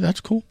 Okay,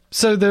 that's cool.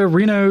 So the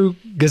Reno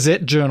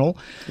Gazette-Journal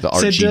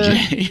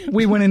said,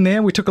 we went in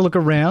there, we took a look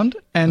around,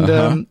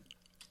 and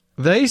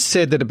they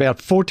said that about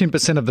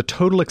 14% of the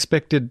total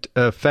expected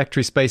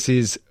factory space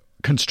is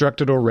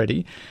constructed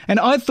already. And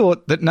I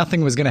thought that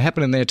nothing was going to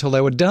happen in there till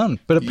they were done.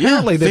 But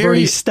apparently they've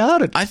already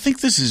started. I think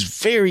this is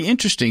very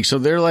interesting. So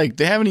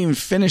they haven't even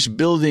finished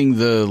building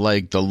the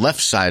left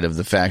side of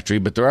the factory,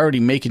 but they're already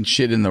making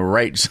shit in the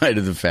right side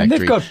of the factory. And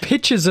they've got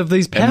pictures of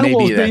these panel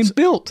walls being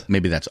built.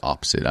 Maybe that's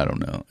opposite. I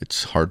don't know.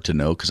 It's hard to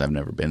know because I've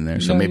never been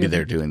there. So maybe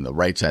they're doing the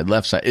right side,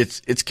 left side.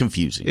 It's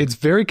confusing. It's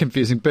very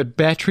confusing. But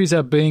batteries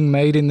are being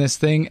made in this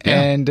thing.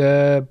 Yeah.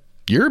 And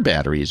your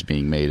battery is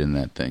being made in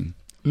that thing.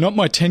 Not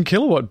my 10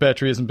 kilowatt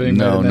battery isn't being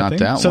made in that thing. No, not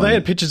that one. So they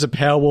had pictures of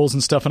power walls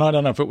and stuff, and I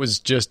don't know if it was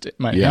just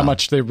how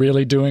much they're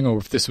really doing or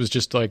if this was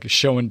just like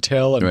show and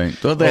tell. And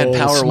right. Well, they had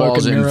power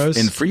walls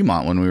in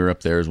Fremont when we were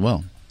up there as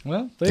well.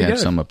 Well, there you go. They had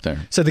some up there.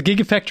 So the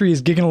Gigafactory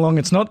is gigging along.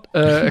 It's not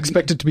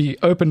expected to be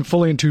open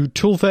fully until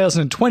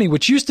 2020,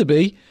 which used to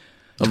be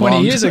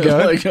 20 years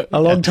ago,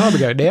 a long time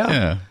ago now.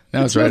 Yeah.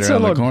 Now it's right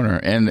around the corner.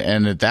 And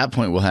at that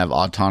point, we'll have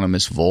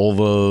autonomous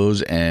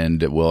Volvos,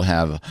 and we'll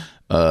have,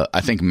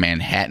 I think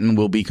Manhattan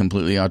will be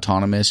completely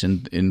autonomous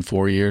in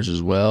 4 years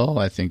as well,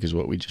 I think is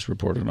what we just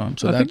reported on.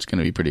 So that's going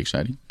to be pretty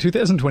exciting.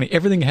 2020.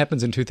 Everything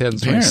happens in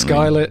 2020.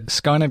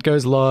 Skynet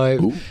goes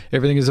live. Ooh.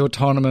 Everything is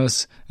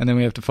autonomous. And then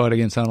we have to fight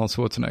against Arnold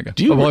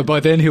Schwarzenegger. By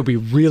then, he'll be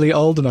really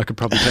old and I could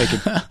probably take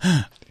him.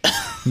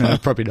 No,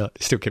 probably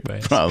not. Still kick my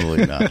ass.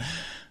 Probably not.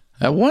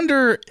 I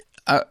wonder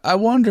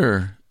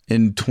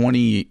in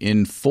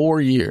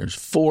 4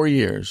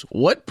 years,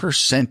 what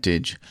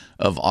percentage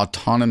of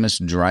autonomous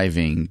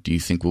driving do you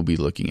think we'll be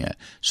looking at?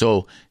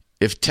 So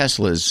if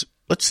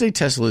let's say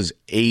Tesla's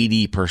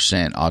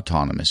 80%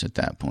 autonomous at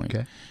that point,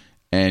 okay,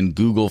 and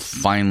Google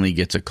finally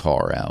gets a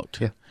car out,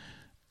 yeah,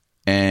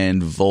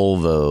 and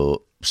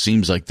Volvo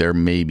seems like they're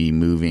maybe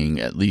moving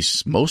at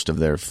least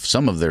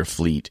some of their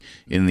fleet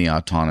in the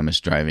autonomous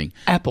driving.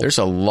 Apple. There's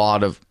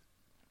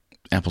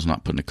Apple's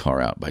not putting a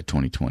car out by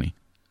 2020.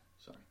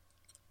 Sorry.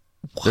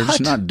 What? They're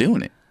just not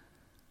doing it.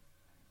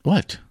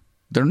 What?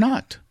 They're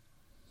not.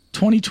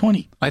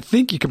 2020. I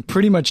think you can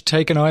pretty much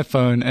take an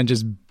iPhone and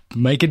just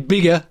make it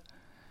bigger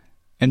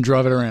and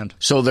drive it around.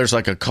 So there's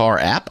like a car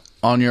app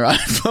on your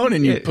iPhone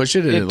and you push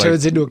it and it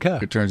turns into a car.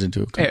 It turns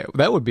into a car. Yeah,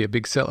 that would be a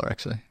big seller,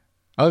 actually.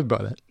 I would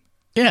buy that.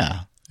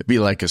 Yeah. It'd be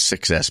like a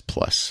 6S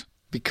Plus.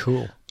 Be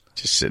cool.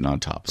 Just sitting on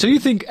top of it. So you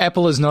think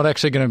Apple is not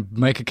actually going to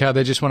make a car?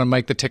 They just want to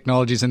make the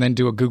technologies and then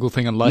do a Google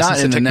thing and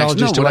license the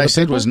technologies to other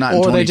people? Was not in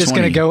or 2020. are they just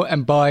going to go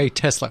and buy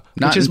Tesla?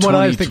 Which is what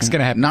I think is going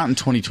to happen. Not in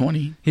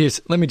 2020.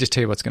 Let me just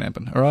tell you what's going to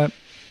happen, all right?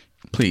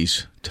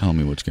 Please tell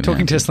me what's going to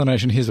happen. Talking Tesla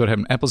Nation, here's what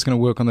happened. Apple's going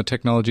to work on the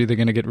technology. They're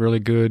going to get really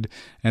good.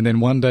 And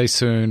then one day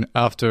soon,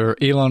 after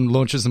Elon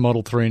launches the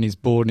Model 3 and he's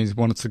bored and he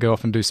wants to go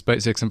off and do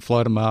SpaceX and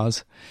fly to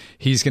Mars,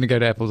 he's going to go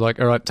to Apple like,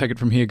 all right, take it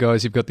from here,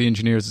 guys. You've got the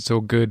engineers. It's all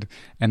good.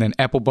 And then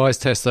Apple buys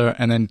Tesla,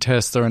 and then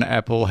Tesla and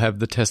Apple have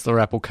the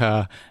Tesla Apple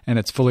car, and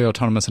it's fully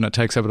autonomous, and it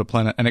takes over the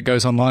planet. And it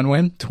goes online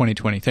when?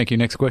 2020. Thank you.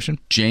 Next question.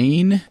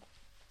 Jane,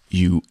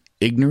 you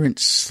ignorant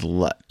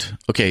slut.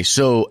 Okay,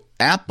 so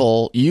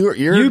Apple, you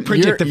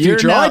predict the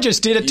future. I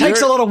just did. It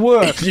takes a lot of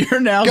work. You're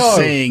now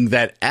saying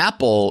that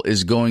Apple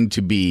is going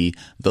to be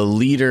the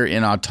leader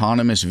in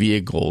autonomous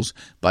vehicles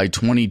by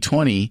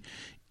 2020,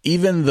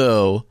 even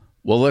though,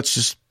 well, let's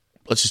just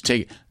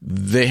take it.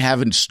 They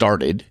haven't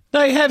started.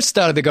 They have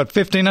started. They've got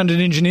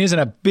 1,500 engineers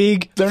and a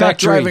big They're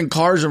factory. Not driving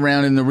cars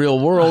around in the real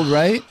world,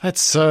 right?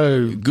 That's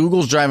so...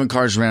 Google's driving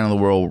cars around in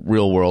the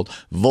real world.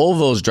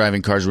 Volvo's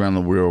driving cars around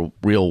the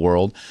real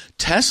world.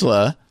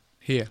 Tesla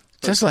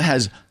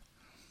has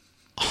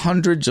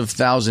hundreds of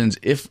thousands,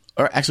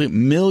 or actually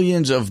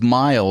millions of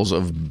miles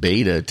of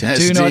beta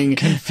testing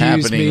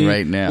happening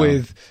right now.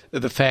 With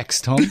the facts,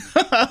 Tom.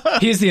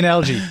 Here's the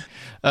analogy.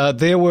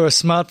 There were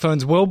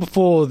smartphones well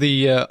before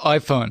the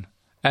iPhone.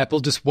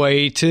 Apple just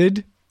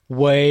waited,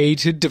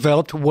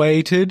 developed,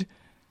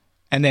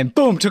 and then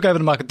boom, took over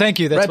the market. Thank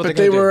you. That's what but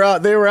they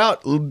were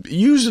out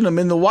using them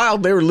in the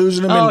wild. They were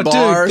losing them in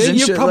bars. Dude, and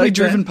you've shit probably like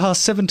driven that.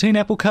 past 17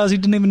 Apple cars you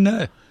didn't even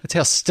know. That's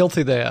how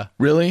stealthy they are.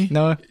 Really?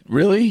 No.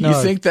 Really? No.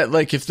 You think that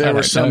like if there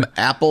were some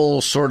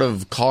Apple sort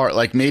of car,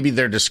 like maybe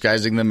they're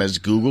disguising them as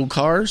Google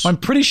cars? I'm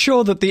pretty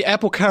sure that the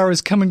Apple car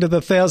is coming to the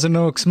Thousand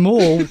Oaks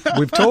Mall.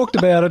 We've talked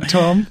about it,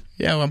 Tom.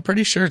 Yeah, well, I'm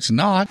pretty sure it's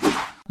not.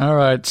 All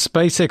right,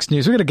 SpaceX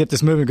news. We're going to get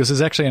this moving because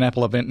there's actually an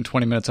Apple event in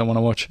 20 minutes I want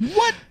to watch.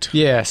 What?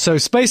 Yeah, so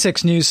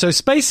SpaceX news. So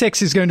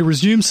SpaceX is going to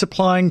resume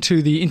supplying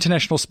to the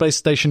International Space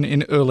Station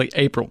in early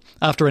April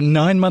after a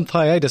 9-month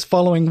hiatus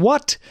following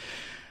what?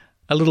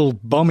 A little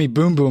bomby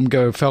boom boom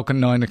go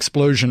Falcon 9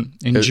 explosion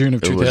in June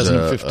of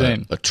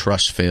 2015. A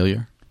truss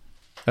failure?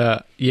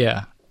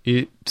 Yeah.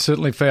 It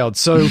certainly failed.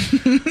 So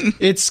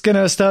it's going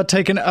to start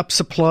taking up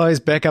supplies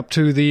back up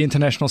to the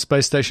International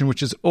Space Station,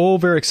 which is all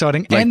very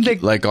exciting.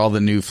 Like all the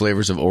new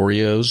flavors of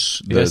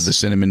Oreos, the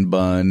cinnamon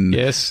bun,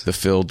 the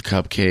filled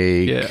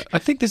cupcake. Yeah, I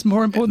think there's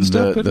more important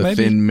stuff, but the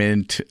maybe. Thin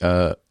Mint.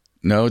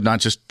 No, not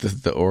just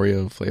the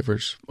Oreo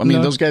flavors. I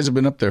mean, those guys have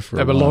been up there for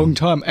a long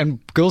time. And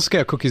Girl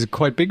Scout cookies are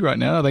quite big right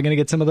now. Are they going to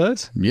get some of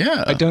those?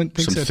 Yeah. I don't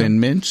think so. Some Thin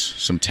Mints,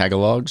 some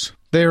Tagalogs.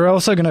 They're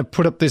also going to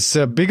put up this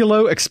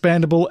Bigelow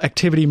Expandable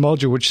Activity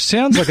Module, which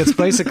sounds like it's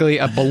basically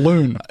a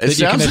balloon that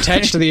you can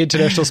attach to the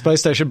International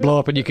Space Station, blow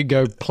up, and you could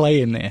go play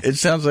in there. It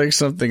sounds like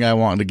something I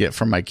want to get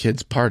for my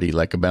kid's party,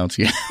 like a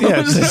bouncy house.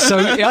 Yeah, so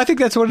I think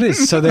that's what it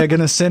is. So they're going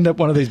to send up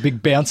one of these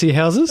big bouncy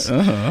houses,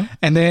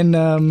 and then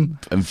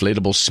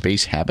inflatable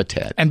space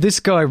habitat. And this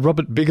guy,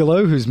 Robert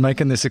Bigelow, who's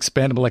making this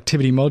expandable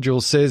activity module,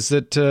 says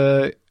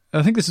that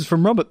I think this is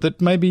from Robert,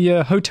 that maybe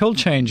a hotel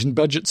change and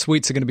budget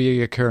suites are going to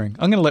be occurring.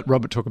 I'm going to let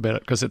Robert talk about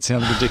it because it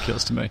sounds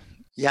ridiculous to me.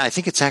 Yeah, I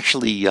think it's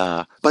actually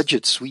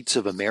Budget Suites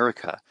of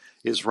America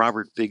is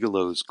Robert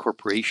Bigelow's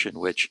corporation,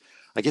 which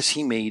I guess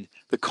he made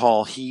the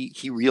call.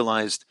 He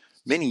realized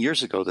many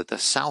years ago that the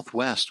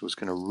Southwest was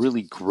going to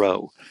really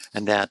grow,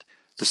 and that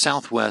the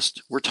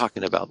Southwest, we're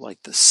talking about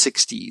like the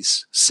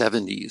 60s,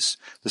 70s,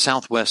 the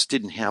Southwest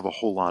didn't have a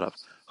whole lot of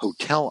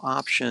hotel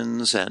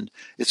options, and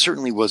it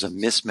certainly was a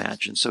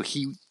mismatch. And so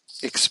he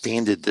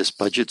expanded this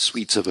budget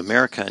suites of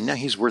America, and now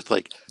he's worth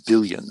like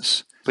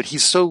billions. But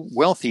he's so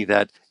wealthy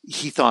that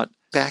he thought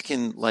back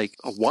in like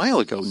a while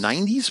ago,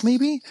 90s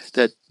maybe,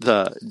 that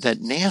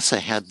NASA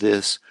had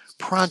this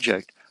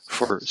project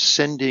for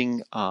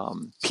sending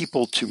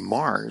people to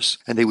Mars,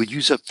 and they would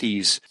use up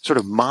these sort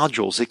of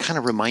modules. They kind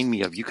of remind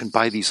me of, you can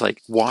buy these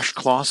like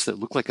washcloths that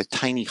look like a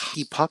tiny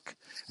hockey puck,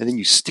 and then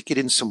you stick it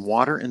in some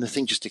water, and the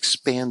thing just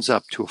expands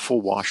up to a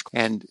full washcloth.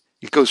 And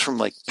it goes from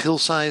like pill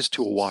size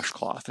to a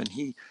washcloth. And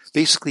he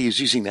basically is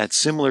using that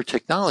similar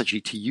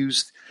technology to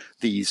use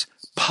these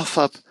puff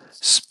up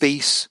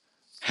space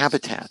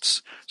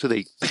habitats. So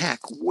they pack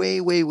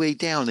way, way, way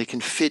down. They can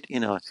fit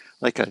in a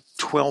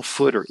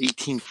 12-foot or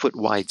 18-foot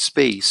wide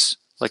space,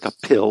 like a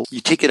pill.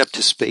 You take it up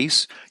to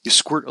space, you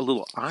squirt a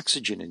little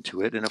oxygen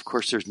into it, and of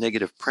course there's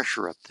negative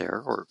pressure up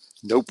there, or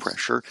no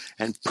pressure,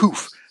 and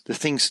poof, the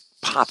thing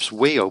pops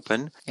way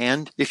open.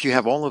 And if you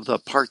have all of the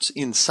parts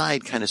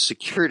inside kind of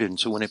secured, and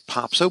so when it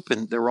pops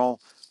open, they're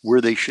all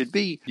where they should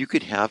be, you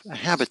could have a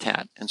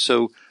habitat. And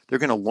so they're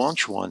going to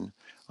launch one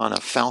on a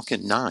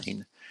Falcon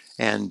 9,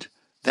 and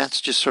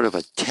that's just sort of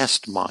a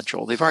test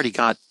module. They've already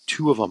got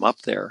 2 of them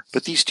up there,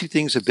 but these 2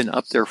 things have been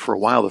up there for a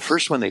while. The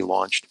first one they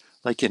launched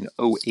like in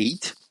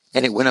 2008,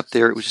 and it went up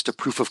there. It was just a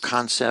proof of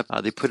concept.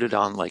 They put it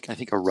on like, I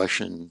think, a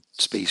Russian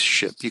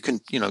spaceship. You can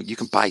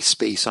buy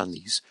space on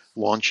these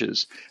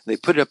launches. They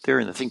put it up there,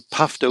 and the thing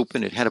puffed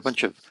open. It had a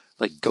bunch of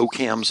like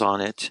GoCams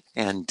on it,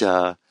 and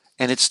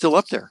it's still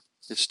up there.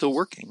 It's still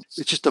working.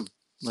 It's just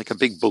like a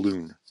big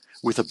balloon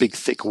with a big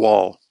thick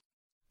wall.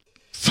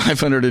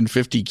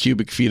 550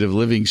 cubic feet of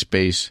living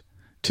space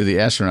to the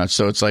astronauts.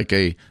 So it's like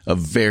a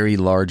very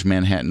large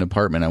Manhattan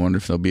apartment. I wonder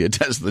if there'll be a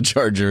Tesla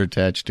charger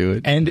attached to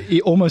it. And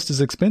almost as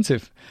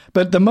expensive.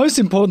 But the most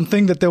important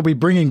thing that they'll be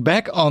bringing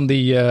back on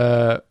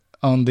the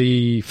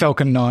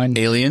Falcon 9...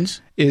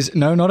 Aliens?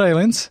 No, not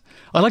aliens.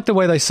 I like the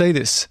way they say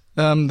this.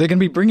 They're going to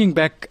be bringing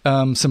back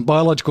some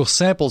biological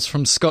samples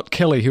from Scott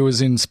Kelly, who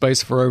was in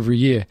space for over a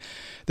year.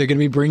 They're going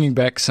to be bringing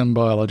back some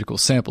biological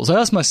samples. I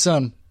asked my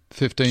son,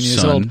 15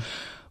 years old,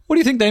 what do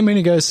you think they mean?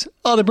 He goes,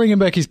 they're bringing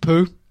back his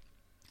poo.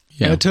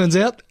 Yeah. And it turns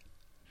out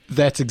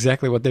that's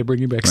exactly what they're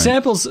bringing back. Right.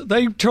 Samples,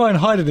 they try and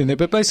hide it in there,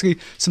 but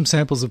basically some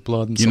samples of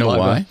blood and saliva. You know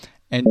why?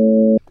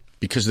 And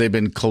because they've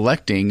been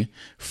collecting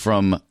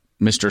from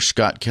Mr.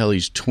 Scott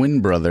Kelly's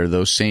twin brother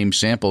those same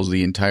samples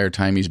the entire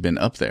time he's been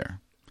up there.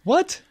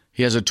 What?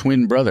 He has a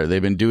twin brother.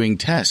 They've been doing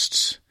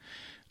tests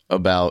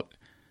about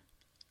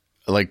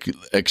like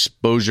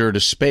exposure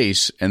to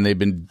space, and they've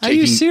been taking... Are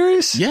you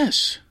serious?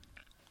 Yes.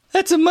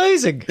 That's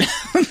amazing.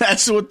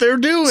 That's what they're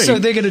doing. So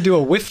they're going to do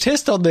a whiff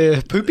test on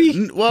their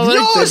poopy? Well,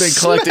 they've been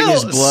collecting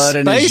his blood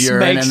and his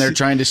urine, and they're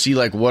trying to see,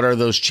 like, what are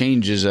those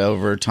changes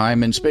over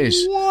time and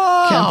space.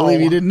 Wow. Can't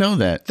believe you didn't know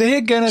that.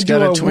 They're going to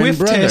do a whiff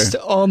test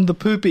on the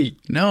poopy.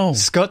 No.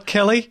 Scott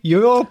Kelly,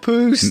 your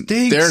poo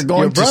stinks. They're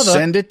going to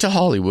send it to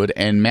Hollywood,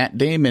 and Matt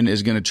Damon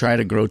is going to try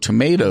to grow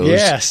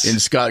tomatoes in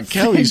Scott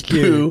Kelly's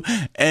poo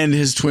and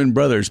his twin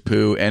brother's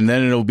poo, and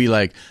then it'll be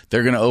like,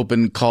 they're going to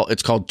open,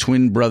 it's called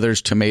Twin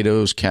Brothers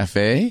Tomatoes Cafe,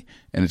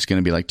 and it's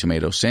going to be like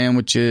tomato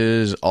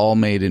sandwiches, all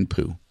made in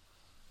poo.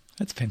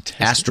 That's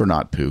fantastic.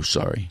 Astronaut poo,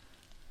 sorry.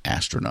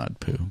 Astronaut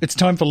poo. It's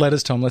time for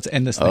letters, Tom. Let's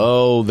end this thing.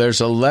 Oh, there's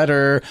a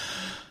letter.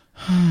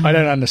 I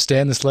don't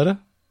understand this letter.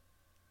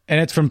 And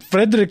it's from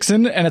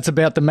Fredrickson, and it's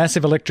about the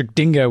massive electric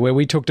dingo, where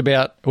you talked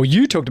about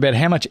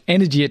how much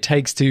energy it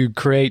takes to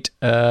create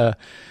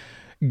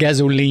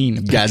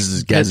gasoline.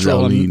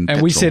 Gasoline.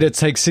 And we said it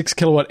takes 6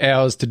 kilowatt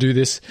hours to do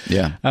this.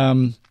 Yeah.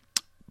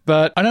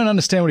 But I don't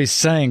understand what he's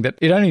saying, that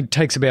it only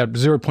takes about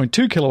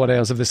 0.2 kilowatt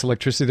hours of this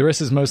electricity. The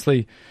rest is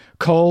mostly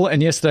coal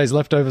and yesterday's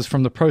leftovers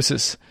from the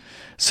process.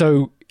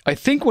 So I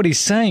think what he's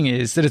saying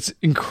is that it's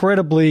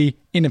incredibly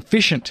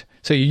inefficient.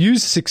 So you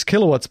use 6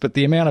 kilowatts, but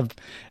the amount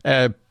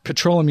of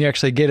petroleum you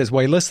actually get is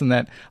way less than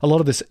that. A lot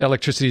of this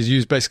electricity is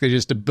used basically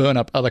just to burn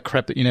up other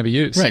crap that you never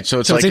use. Right. So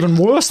it's even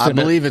worse than I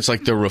believe it's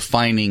like the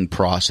refining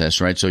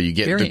process, right? So you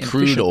get the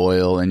crude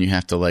oil and you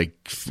have to like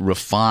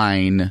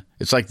refine.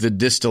 It's like the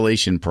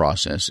distillation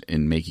process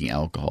in making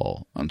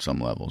alcohol on some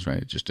levels,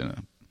 right? Just in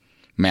a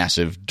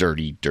massive,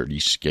 dirty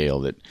scale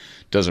that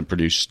doesn't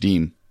produce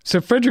steam. So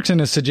Fredrickson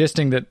is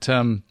suggesting that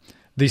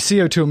the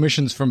CO2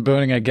 emissions from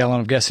burning a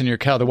gallon of gas in your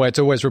car, the way it's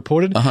always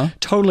reported,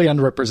 totally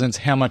underrepresents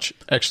how much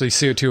actually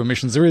CO2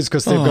 emissions there is,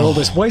 because they've got all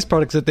this waste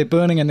products that they're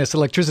burning and this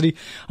electricity.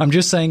 I'm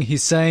just saying,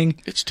 he's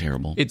saying... It's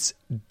terrible. It's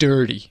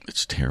dirty.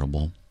 It's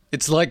terrible.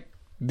 It's like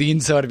the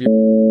inside of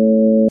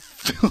your...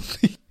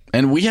 filthy.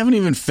 And we haven't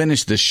even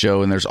finished this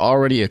show, and there's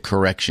already a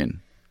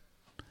correction.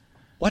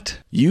 What?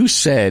 You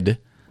said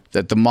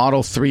that the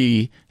Model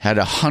 3 had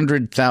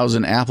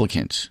 100,000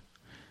 applicants.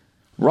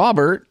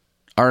 Robert,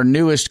 our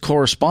newest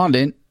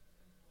correspondent,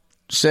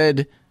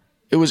 said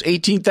it was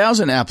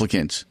 18,000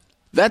 applicants.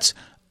 That's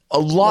a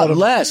lot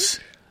less.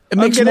 It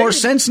makes more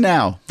sense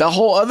now. The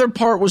whole other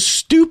part was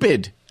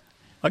stupid.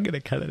 I'm going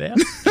to cut it out.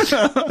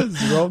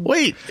 This is wrong.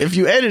 Wait, if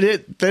you edit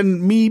it,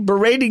 then me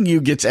berating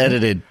you gets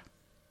edited.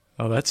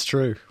 Oh, that's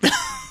true.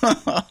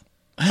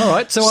 All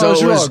right, so I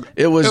was wrong.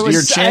 It was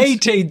your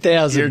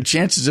 18,000. Your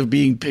chances of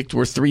being picked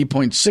were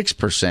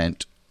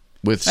 3.6%.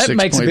 With that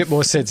makes a bit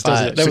more sense,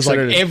 doesn't it? That was like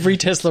every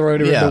Tesla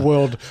owner in the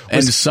world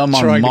was and some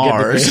on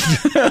Mars.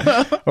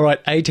 All right,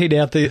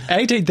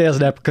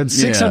 18,000 applicants,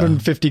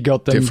 650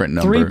 got them. Different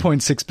number.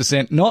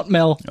 3.6%. Not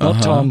Mel,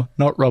 not Tom,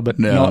 not Robert,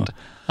 not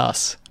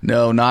us.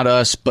 No, not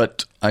us.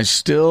 But I'm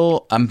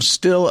still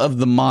of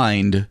the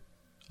mind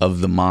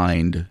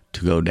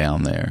to go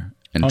down there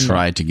and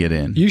try to get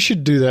in. You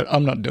should do that.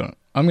 I'm not doing it.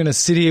 I'm going to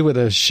sit here with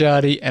a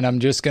Shardy and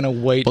I'm just going to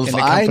wait. Well, if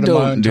I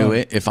don't do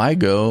it, if I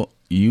go,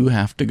 you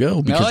have to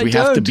go because we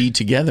have to be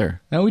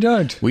together. No, we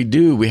don't. We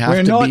do.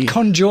 We're not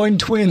conjoined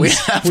twins.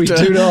 We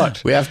do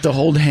not. We have to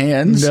hold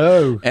hands.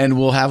 No. And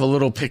we'll have a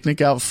little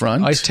picnic out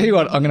front. I tell you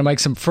what, I'm going to make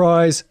some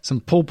fries,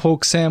 some pulled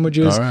pork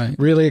sandwiches,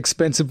 really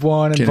expensive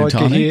wine and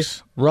vodka here.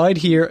 Right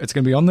here. It's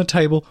going to be on the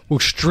table. We'll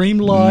stream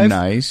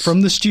live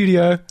from the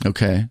studio.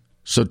 Okay.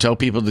 So tell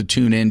people to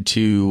tune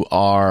into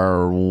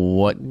our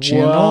what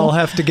channel? Well, I'll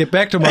have to get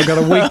back to them. I've got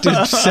a week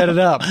to set it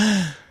up.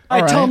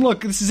 Hey, Tom,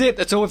 look, this is it.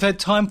 That's all we've had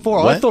time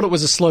for. What? I thought it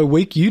was a slow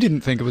week. You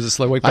didn't think it was a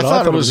slow week, but I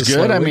thought it was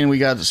good. I mean, we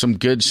got some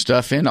good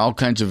stuff in, all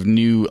kinds of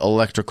new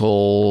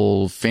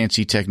electrical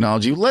fancy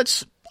technology. I'd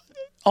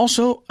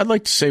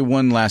like to say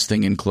one last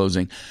thing in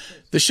closing.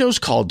 The show's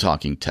called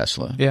Talking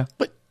Tesla. Yeah.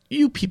 But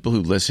you people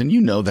who listen,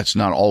 you know that's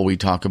not all we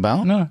talk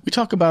about. No. We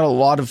talk about a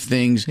lot of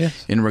things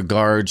in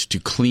regards to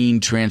clean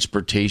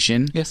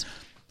transportation. Yes.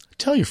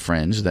 Tell your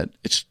friends that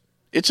it's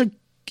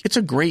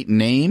a great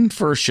name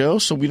for a show,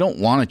 so we don't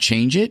want to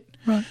change it.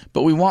 Right.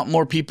 But we want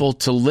more people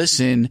to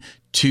listen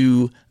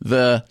to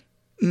the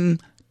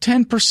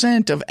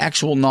 10% of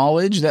actual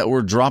knowledge that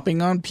we're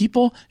dropping on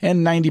people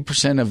and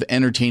 90% of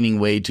entertaining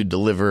way to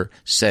deliver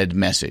said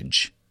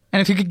message.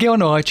 And if you could go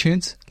onto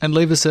iTunes and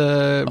leave us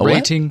a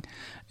rating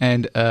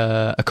and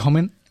a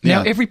comment.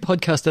 Now, every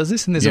podcast does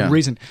this, and there's a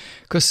reason,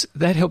 because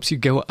that helps you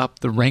go up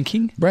the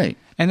ranking. Right.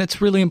 And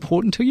it's really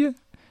important to you.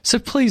 So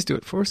please do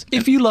it for us.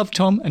 If you love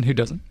Tom, and who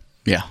doesn't?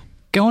 Yeah.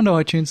 Go onto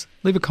iTunes,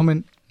 leave a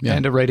comment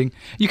and a rating.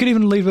 You could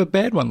even leave a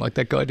bad one like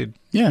that guy did.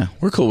 Yeah,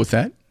 we're cool with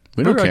that.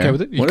 We're okay care.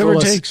 with it. Whatever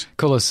it takes.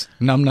 Call us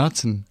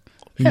numbnuts and,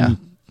 you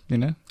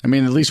know. I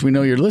mean, at least we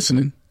know you're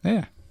listening.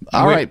 Yeah.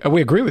 All right.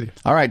 We agree with you.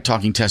 All right,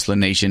 Talking Tesla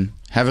Nation.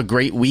 Have a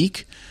great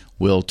week.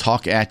 We'll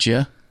talk at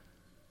you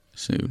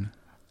soon.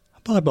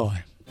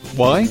 Bye-bye.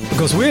 Why?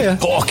 Because we're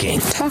talking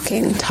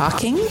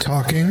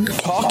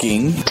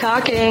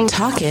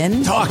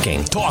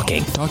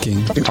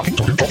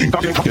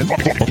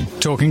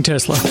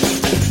Tesla.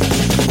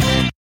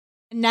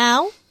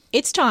 Now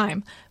it's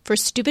time for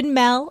Stupid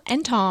Mel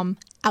and Tom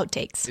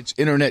outtakes. It's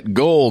internet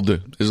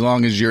gold, as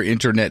long as your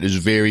internet is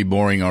very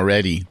boring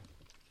already.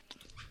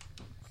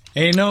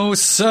 Ain't no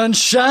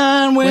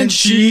sunshine when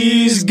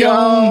she's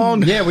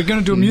gone. Yeah, we're going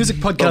to do a music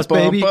podcast,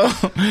 baby.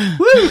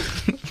 Woo!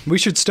 We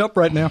should stop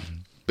right now.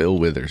 Bill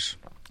Withers.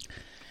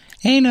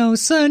 Ain't no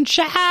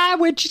sunshine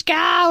when she's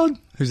gone.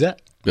 Who's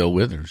that? Bill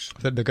Withers.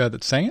 Is that the guy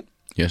that sang it?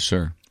 Yes,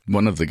 sir.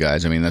 One of the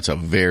guys. I mean, that's a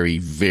very,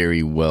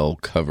 very well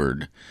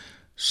covered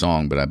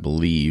song, but I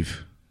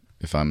believe,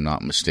 if I'm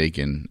not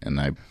mistaken,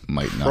 and I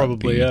might not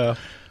Probably, be. yeah.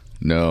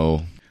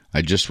 No.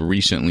 I just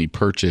recently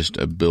purchased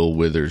a Bill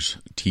Withers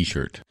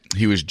t-shirt.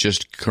 He was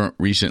just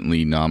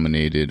recently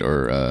nominated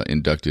or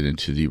inducted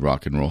into the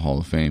Rock and Roll Hall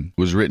of Fame.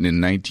 It was written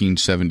in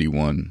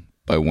 1971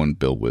 by one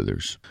Bill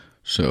Withers.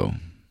 So,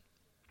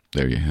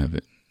 there you have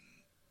it.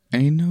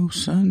 Ain't no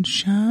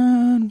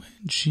sunshine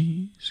when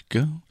she's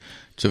gone.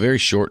 It's a very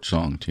short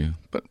song, too,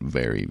 but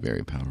very,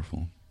 very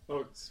powerful. Oh,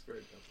 it's very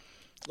powerful.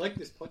 Like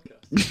this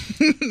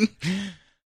podcast.